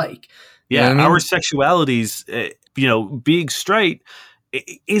what you like. Yeah, you know our sexualities, you know, being straight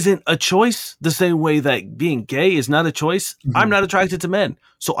isn't a choice the same way that being gay is not a choice. I'm not attracted to men,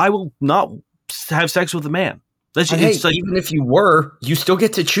 so I will not have sex with a man. Like, even if you were, you still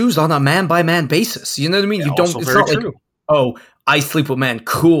get to choose on a man-by-man basis. You know what I mean? Yeah, you don't. It's not true. Like, oh, I sleep with men.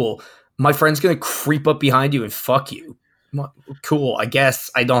 Cool. My friend's gonna creep up behind you and fuck you. Cool. I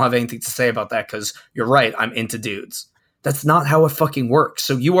guess I don't have anything to say about that because you're right. I'm into dudes. That's not how it fucking works.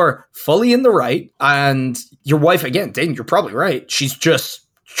 So you are fully in the right, and your wife, again, Dayton, you're probably right. She's just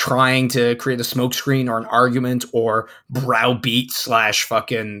trying to create a smokescreen or an argument or browbeat /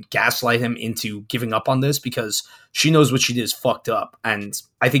 fucking gaslight him into giving up on this, because she knows what she did is fucked up. And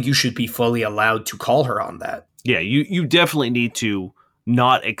I think you should be fully allowed to call her on that. Yeah, you definitely need to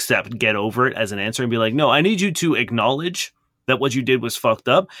not accept, get over it as an answer and be like, no, I need you to acknowledge that what you did was fucked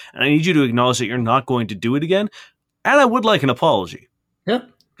up, and I need you to acknowledge that you're not going to do it again, and I would like an apology. Yeah.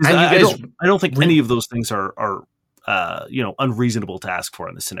 I don't think any of those things are unreasonable to ask for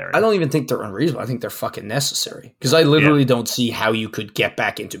in this scenario. I don't even think they're unreasonable. I think they're fucking necessary. Because I literally don't see how you could get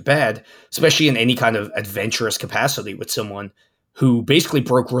back into bed, especially in any kind of adventurous capacity with someone who basically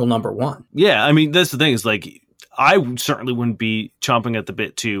broke rule number 1. Yeah, I mean, that's the thing is, like, I certainly wouldn't be chomping at the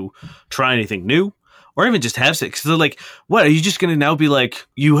bit to try anything new or even just have sex. So, like, what, are you just going to now be like,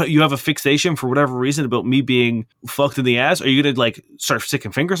 you have a fixation for whatever reason about me being fucked in the ass? Are you going to, like, start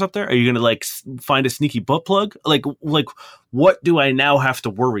sticking fingers up there? Are you going to, like, find a sneaky butt plug? Like, what do I now have to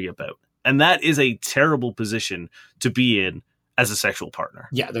worry about? And that is a terrible position to be in as a sexual partner.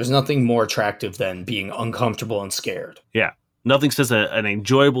 Yeah, there's nothing more attractive than being uncomfortable and scared. Yeah. Nothing says an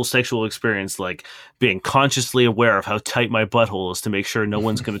enjoyable sexual experience like being consciously aware of how tight my butthole is to make sure no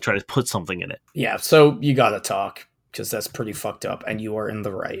one's going to try to put something in it. Yeah, so you got to talk, because that's pretty fucked up, and you are in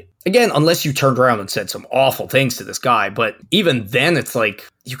the right. Again, unless you turned around and said some awful things to this guy, but even then, it's like,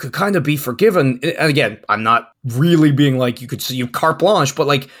 you could kind of be forgiven. And again, I'm not really being like, you could see you carte blanche, but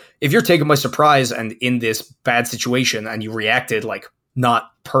like, if you're taken by surprise and in this bad situation, and you reacted like not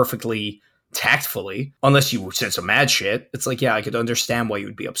perfectly tactfully, unless you said some mad shit, it's like, yeah, I could understand why you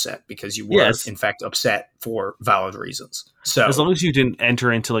would be upset, because you were in fact upset for valid reasons. So as long as you didn't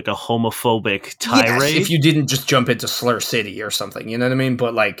enter into like a homophobic tirade, if you didn't just jump into Slur City or something, you know what I mean?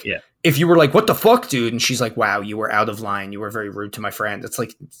 But like, if you were like, what the fuck, dude? And she's like, wow, you were out of line. You were very rude to my friend. It's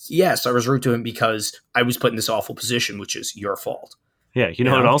like, yes, I was rude to him because I was put in this awful position, which is your fault. Yeah. You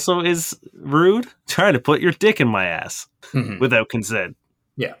know what also is rude? Trying to put your dick in my ass without consent.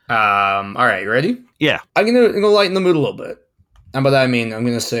 Yeah. All right. You ready? Yeah. I'm gonna lighten the mood a little bit. And by that I mean I'm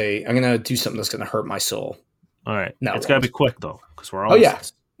gonna do something that's gonna hurt my soul. All right. No, it's gotta be quick though, because we're all. Oh yeah.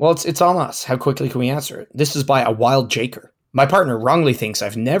 Well, it's on us. How quickly can we answer it? This is by a wild Jaker. My partner wrongly thinks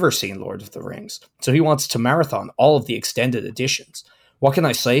I've never seen Lord of the Rings, so he wants to marathon all of the extended editions. What can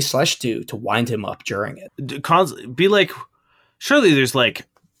I say/do to wind him up during it? Be like, surely there's like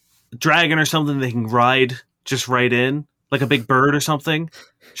dragon or something they can ride just right in. Like a big bird or something.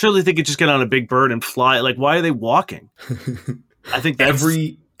 Surely they could just get on a big bird and fly. Like, why are they walking? I think that's...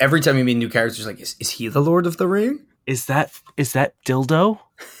 Every time you meet new characters, like, is he the Lord of the Ring? Is that dildo?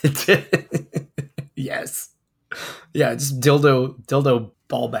 Yes. Yeah, just dildo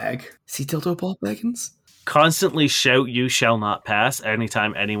ball bag. Is he dildo ball baggins? Constantly shout, "You shall not pass,"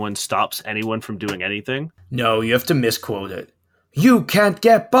 anytime anyone stops anyone from doing anything. No, you have to misquote it. You can't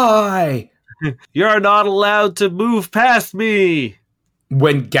get by! You're not allowed to move past me.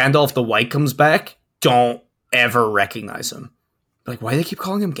 When Gandalf the White comes back, don't ever recognize him. Like, why do they keep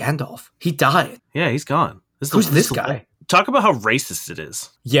calling him Gandalf? He died. Yeah, he's gone. Who's this guy? Talk about how racist it is.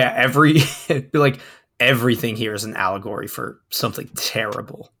 Yeah, everything here is an allegory for something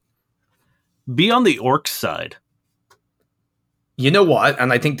terrible. Be on the orc side. You know what?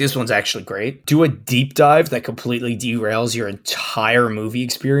 And I think this one's actually great. Do a deep dive that completely derails your entire movie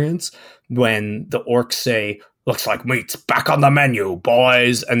experience when the orcs say, "Looks like meat's back on the menu,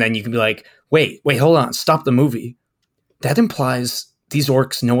 boys." And then you can be like, wait, hold on, stop the movie. That implies these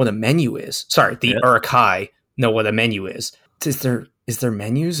orcs know what a menu is. Sorry, the Uruk-hai know what a menu is. Is there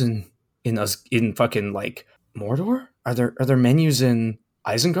menus in fucking like Mordor? Are there menus in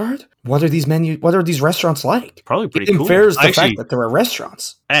Isengard? What are these menus? What are these restaurants like? Probably pretty cool. It infers the fact that there are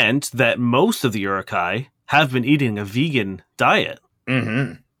restaurants. And that most of the Uruk-hai have been eating a vegan diet.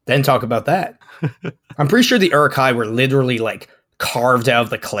 Mm-hmm. Then talk about that. I'm pretty sure the Uruk-hai were literally like carved out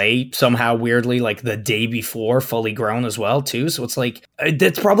of the clay somehow weirdly, like the day before, fully grown as well too. So it's like,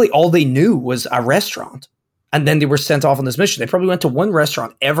 that's probably all they knew was a restaurant. And then they were sent off on this mission. They probably went to one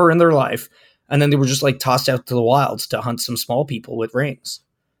restaurant ever in their life. And then they were just like tossed out to the wilds to hunt some small people with rings.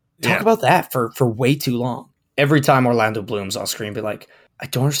 Talk about that for way too long. Every time Orlando Bloom's on screen, be like, I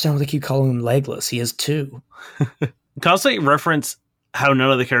don't understand why they keep calling him Legless. He has two. Constantly reference how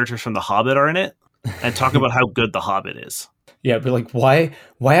none of the characters from The Hobbit are in it, and talk about how good The Hobbit is. Yeah, but like, why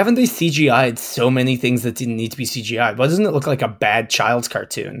haven't they CGI'd so many things that didn't need to be CGI'd? Why doesn't it look like a bad child's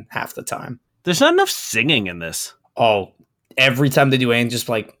cartoon half the time? There's not enough singing in this. Oh, every time they do anything, just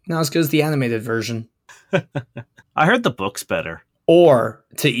like, no, it's because the animated version. I heard the book's better. Or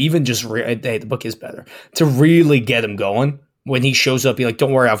to even just, hey, the book is better. To really get him going, when he shows up, be like,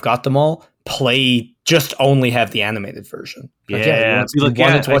 don't worry, I've got them all. Just only have the animated version. Like, you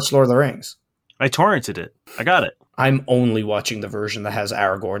wanted to watch Lord of the Rings. I torrented it. I got it. I'm only watching the version that has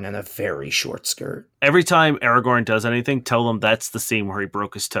Aragorn in a very short skirt. Every time Aragorn does anything, tell them that's the scene where he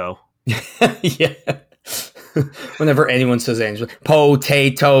broke his toe. Yeah. Whenever anyone says anything,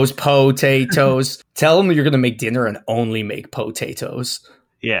 potatoes. Tell them you're going to make dinner and only make potatoes.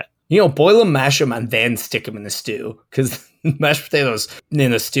 Yeah. Boil them, mash them, and then stick them in the stew. Because mashed potatoes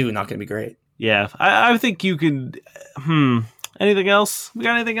in a stew not going to be great. Yeah. I think you could... Anything else? We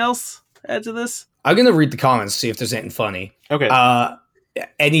got anything else to add to this? I'm going to read the comments, see if there's anything funny. Okay.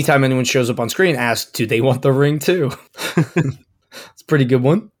 Anytime anyone shows up on screen, ask, do they want the ring too? It's a pretty good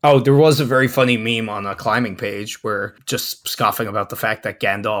one. Oh, there was a very funny meme on a climbing page where just scoffing about the fact that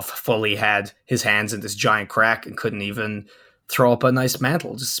Gandalf fully had his hands in this giant crack and couldn't even throw up a nice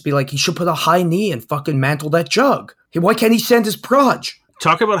mantle. Just to be like, he should put a high knee and fucking mantle that jug. Hey, why can't he send his proj?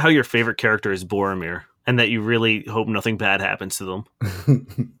 Talk about how your favorite character is Boromir and that you really hope nothing bad happens to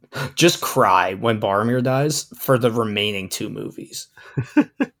them. Just cry when Boromir dies for the remaining 2 movies.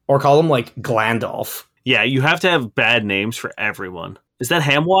 Or call him like Glandalf. Yeah, you have to have bad names for everyone. Is that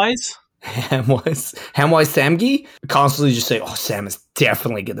Hamwise? Hamwise Samgi? Constantly just say, oh, Sam is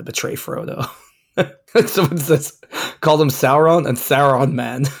definitely going to betray Frodo. Someone says, call them Sauron and Sauron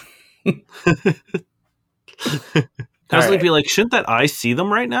Man. Constantly be like, shouldn't that eye see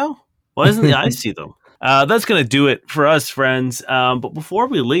them right now? Why doesn't the eye see them? That's going to do it for us, friends. But before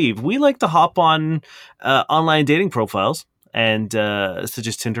we leave, we like to hop on online dating profiles and such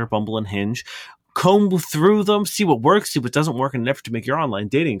as Tinder, Bumble, and Hinge. Comb through them, see what works, see what doesn't work in an effort to make your online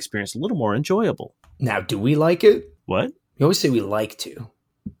dating experience a little more enjoyable. Now, do we like it? What? We always say we like to.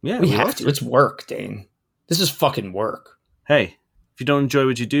 Yeah, we have to. It's work, Dane. This is fucking work. Hey, if you don't enjoy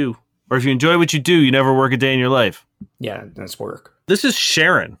what you do, or if you enjoy what you do, you never work a day in your life. Yeah, that's work. This is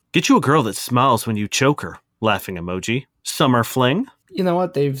Sharon. Get you a girl that smiles when you choke her. Laughing emoji. Summer fling. You know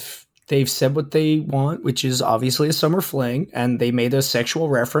what? They've said what they want, which is obviously a summer fling, and they made a sexual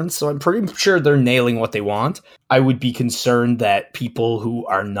reference, so I'm pretty sure they're nailing what they want. I would be concerned that people who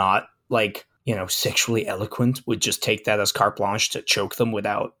are not, sexually eloquent would just take that as carte blanche to choke them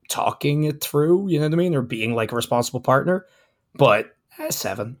without talking it through, you know what I mean? Or being like a responsible partner. But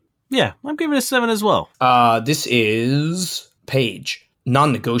 7. Yeah, I'm giving it a 7 as well. This is Paige.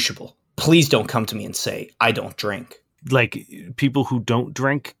 Non-negotiable. Please don't come to me and say, I don't drink. Like, people who don't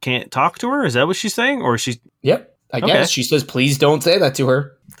drink can't talk to her? Is that what she's saying? Or she? Yep, I guess. She says, please don't say that to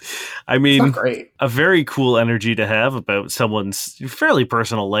her. I mean, it's not great. A very cool energy to have about someone's fairly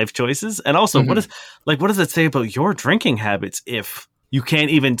personal life choices. And also, what does it say about your drinking habits if you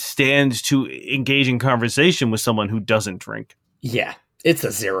can't even stand to engage in conversation with someone who doesn't drink? Yeah, it's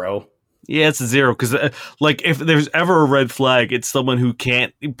a 0. Yeah, it's a 0 because, if there's ever a red flag, it's someone who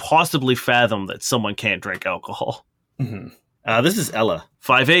can't possibly fathom that someone can't drink alcohol. Mm-hmm. This is Ella,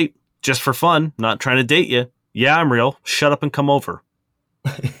 5'8", just for fun, not trying to date you. Yeah, I'm real. Shut up and come over.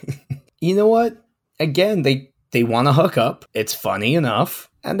 You know what? Again, they want to hook up. It's funny enough,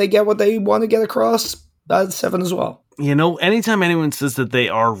 and they get what they want to get across. That's 7 as well. Anytime anyone says that they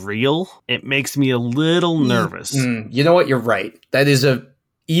are real, it makes me a little nervous. You know what? You're right. That is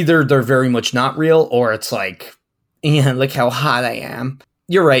either they're very much not real, or it's like, yeah, look how hot I am.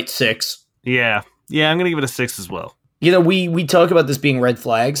 You're right, 6. Yeah, I'm going to give it a 6 as well. We talk about this being red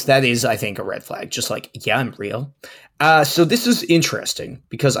flags. That is, I think, a red flag. Just like, yeah, I'm real. So this is interesting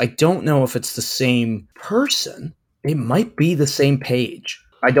because I don't know if it's the same person. It might be the same page.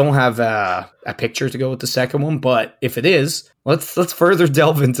 I don't have a picture to go with the second one, but if it is, let's further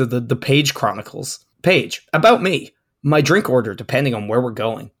delve into the Page Chronicles. Page, about me. My drink order, depending on where we're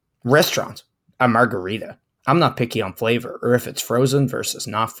going. Restaurant, a margarita. I'm not picky on flavor or if it's frozen versus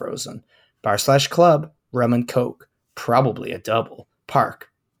not frozen. Bar/club, rum and coke. Probably a double. Park.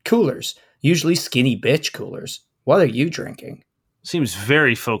 Coolers. Usually skinny bitch coolers. What are you drinking? Seems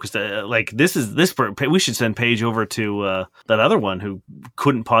very focused. We should send Paige over to that other one who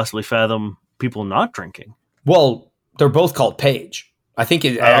couldn't possibly fathom people not drinking. Well, they're both called Paige. I think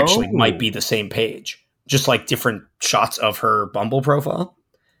it actually might be the same page. Just like different shots of her Bumble profile.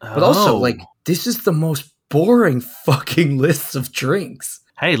 But also, this is the most boring fucking list of drinks.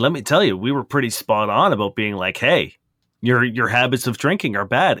 Hey, let me tell you, we were pretty spot on about being like, hey, your habits of drinking are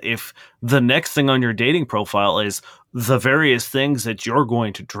bad. If the next thing on your dating profile is the various things that you're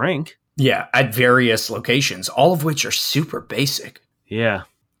going to drink. Yeah, at various locations, all of which are super basic. Yeah.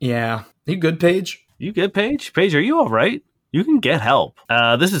 Yeah. You good, Paige? You good, Paige? Paige, are you all right? You can get help.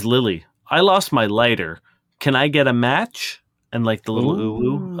 This is Lily. I lost my lighter. Can I get a match? And like the little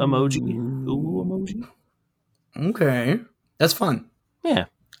ooh emoji. Ooh emoji. Okay. That's fun. Yeah.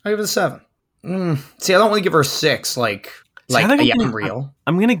 I give it a 7. See, I don't want to give her a 6. I'm real.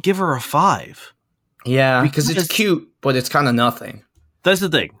 I'm going to give her a 5. Yeah, because it's cute, but it's kind of nothing. That's the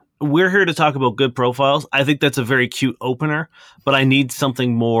thing. we're here to talk about good profiles. I think that's a very cute opener, but I need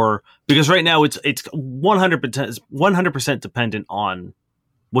something more because right now it's 100% dependent on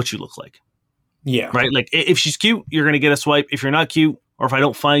what you look like. Yeah. Right? Like if she's cute, you're going to get a swipe. If you're not cute, or if I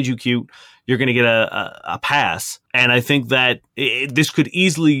don't find you cute, you're going to get a pass. And I think that this could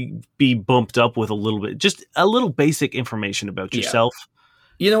easily be bumped up with a little basic information about yourself.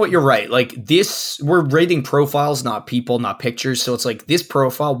 You know what? You're right. Like this, we're rating profiles, not people, not pictures. So it's like this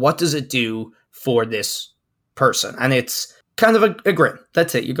profile, what does it do for this person? And it's kind of a grin.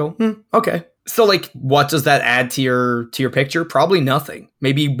 That's it. You go, okay. So like, what does that add to your picture? Probably nothing.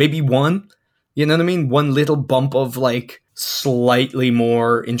 Maybe one. You know what I mean? One little bump of like slightly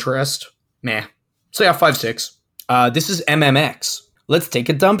more interest. Meh. So yeah, 5-6. This is MMX. Let's take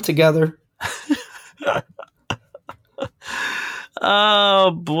a dump together.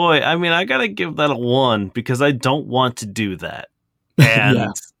 Oh boy. I mean, I gotta give that a 1 because I don't want to do that.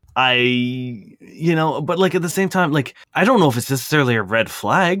 And yeah. But like at the same time, like, I don't know if it's necessarily a red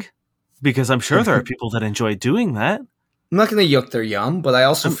flag because I'm sure there are people that enjoy doing that. I'm not going to yuck their yum, but I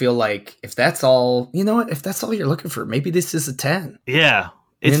also feel like if that's all, you know what? If that's all you're looking for, maybe this is a 10. Yeah,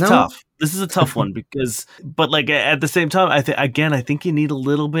 it's tough. This is a tough one but like at the same time, I think you need a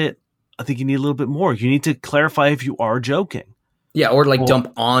little bit. I think you need a little bit more. You need to clarify if you are joking. Yeah, or like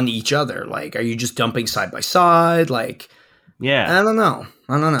dump on each other. Like, are you just dumping side by side? Like, yeah, I don't know.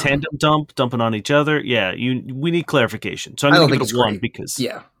 Tandem dumping on each other. Yeah, we need clarification. So I'm going to give it a 1 because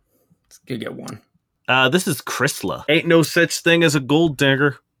yeah, it's gonna get 1. This is Chrysla. Ain't no such thing as a gold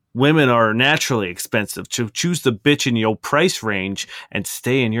digger. Women are naturally expensive, so choose the bitch in your price range and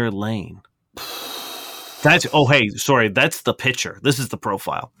stay in your lane. That's the picture. This is the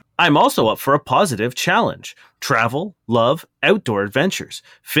profile. I'm also up for a positive challenge. Travel, love, outdoor adventures,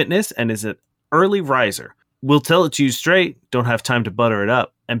 fitness, and is an early riser. Will tell it to you straight, don't have time to butter it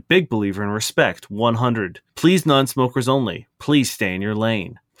up, and big believer in respect, 100. Please non-smokers only. Please stay in your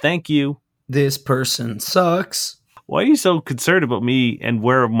lane. Thank you. This person sucks. Why are you so concerned about me and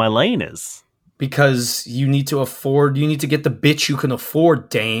where my lane is? Because you need to get the bitch you can afford,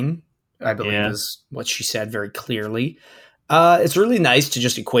 Dane. I believe is what she said very clearly. It's really nice to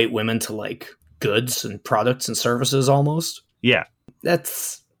just equate women to like goods and products and services almost. Yeah.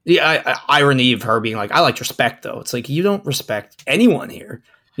 That's the irony of her being like, I like respect though. It's like, you don't respect anyone here.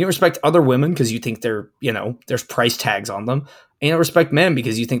 You don't respect other women because you think they're, there's price tags on them. And you don't respect men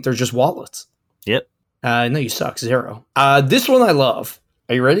because you think they're just wallets. Yep. No, you suck. 0. This one I love.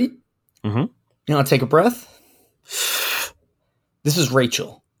 Are you ready? Mm-hmm. You want to take a breath? This is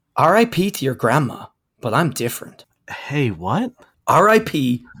Rachel. R.I.P. to your grandma, but I'm different. Hey, what?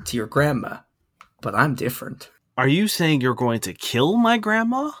 R.I.P. to your grandma, but I'm different. Are you saying you're going to kill my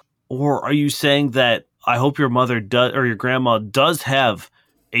grandma? Or are you saying that I hope your mother does, or your grandma does have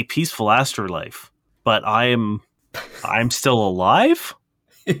a peaceful afterlife, but I'm still alive?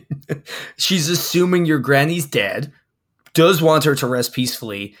 She's assuming your granny's dead, does want her to rest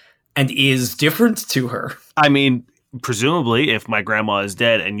peacefully, and is different to her. I mean, presumably, if my grandma is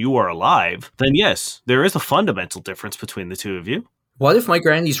dead and you are alive, then yes, there is a fundamental difference between the two of you. What if my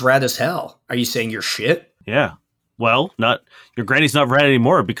granny's rad as hell? Are you saying you're shit? Yeah. Well, your granny's not rad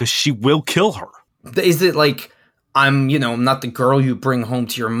anymore because she will kill her. Is it like, I'm not the girl you bring home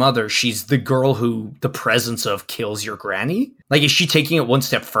to your mother. She's the girl who the presence of kills your granny. Like, is she taking it one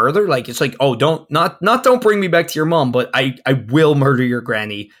step further? Like, it's like, oh, don't bring me back to your mom, but I will murder your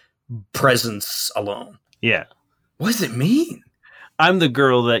granny presence alone. Yeah. What does it mean? I'm the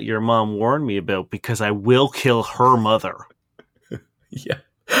girl that your mom warned me about because I will kill her mother. Yeah.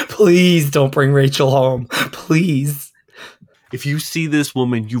 Please don't bring Rachel home. Please. If you see this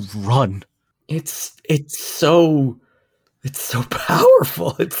woman, you run. It's so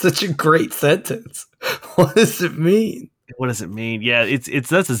powerful. It's such a great sentence. What does it mean? What does it mean? Yeah,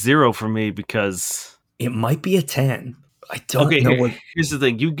 that's a 0 for me because it might be a 10. I don't know. Here's the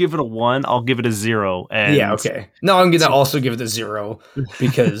thing: you give it a 1, I'll give it a 0. And yeah, okay. No, I'm gonna also give it a 0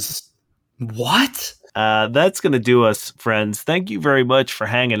 because what? That's gonna do us, friends. Thank you very much for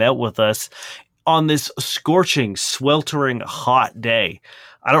hanging out with us on this scorching, sweltering hot day.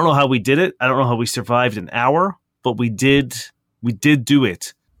 I don't know how we did it. I don't know how we survived an hour, but we did do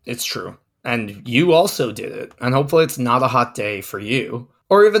it. It's true. And you also did it. And hopefully it's not a hot day for you.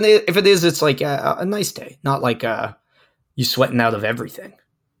 Or even if it is, it's like a nice day. Not like you sweating out of everything.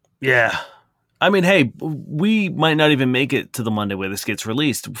 Yeah. I mean, hey, we might not even make it to the Monday where this gets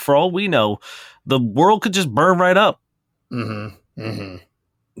released. For all we know, the world could just burn right up. Mm-hmm. Mm-hmm.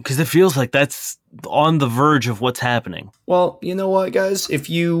 Because it feels like that's on the verge of what's happening. Well, you know what, guys? If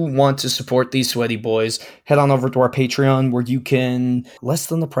you want to support these sweaty boys, head on over to our Patreon where you can, less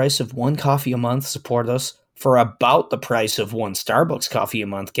than the price of one coffee a month, support us. For about the price of one Starbucks coffee a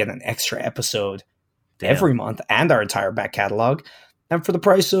month, get an extra episode every month and our entire back catalog. And for the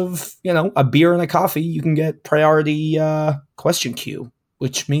price of, a beer and a coffee, you can get priority question queue,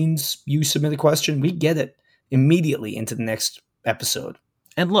 which means you submit a question, we get it immediately into the next episode.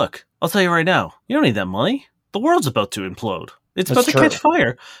 And look, I'll tell you right now, you don't need that money. The world's about to implode. It's about to catch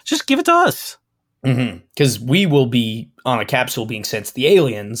fire. Just give it to us. Because we will be on a capsule being sent to the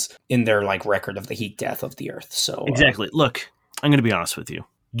aliens in their record of the heat death of the Earth. So exactly. Look, I'm going to be honest with you.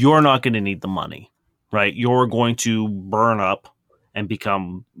 You're not going to need the money, right? You're going to burn up and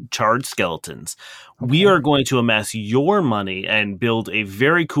become charred skeletons. Okay. We are going to amass your money and build a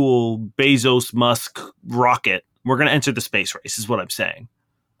very cool Bezos Musk rocket. We're going to enter the space race, is what I'm saying.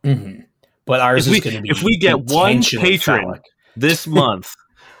 But ours is going to be. If we get one patron this month,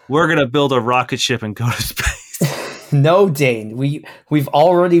 we're going to build a rocket ship and go to space. No, Dane. We've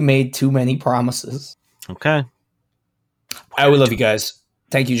already made too many promises. Okay. I will love you guys.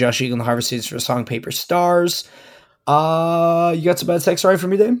 Thank you, Josh Eagle and the Harvest Seeds for the song Paper Stars. You got some bad sex right from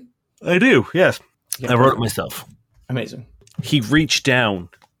me, Dane? I do, yes. I wrote it myself. Amazing. He reached down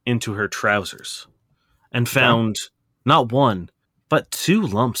into her trousers and found not one, but 2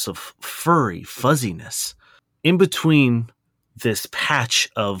 lumps of furry fuzziness in between this patch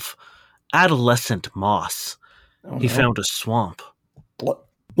of adolescent moss. He found a swamp.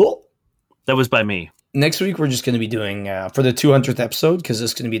 That was by me. Next week, we're just going to be doing, for the 200th episode, because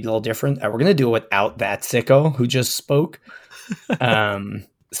this is going to be a little different, we're going to do it without that sicko who just spoke.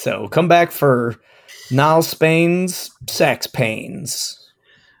 So come back for Niall Spain's Sex Pains.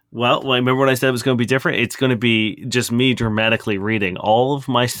 Well, remember when I said it was going to be different? It's going to be just me dramatically reading all of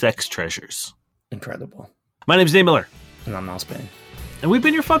my sex treasures. Incredible. My name's Dave Miller. And I'm Niall Spain. And we've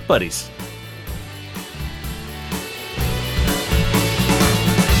been your fuck buddies.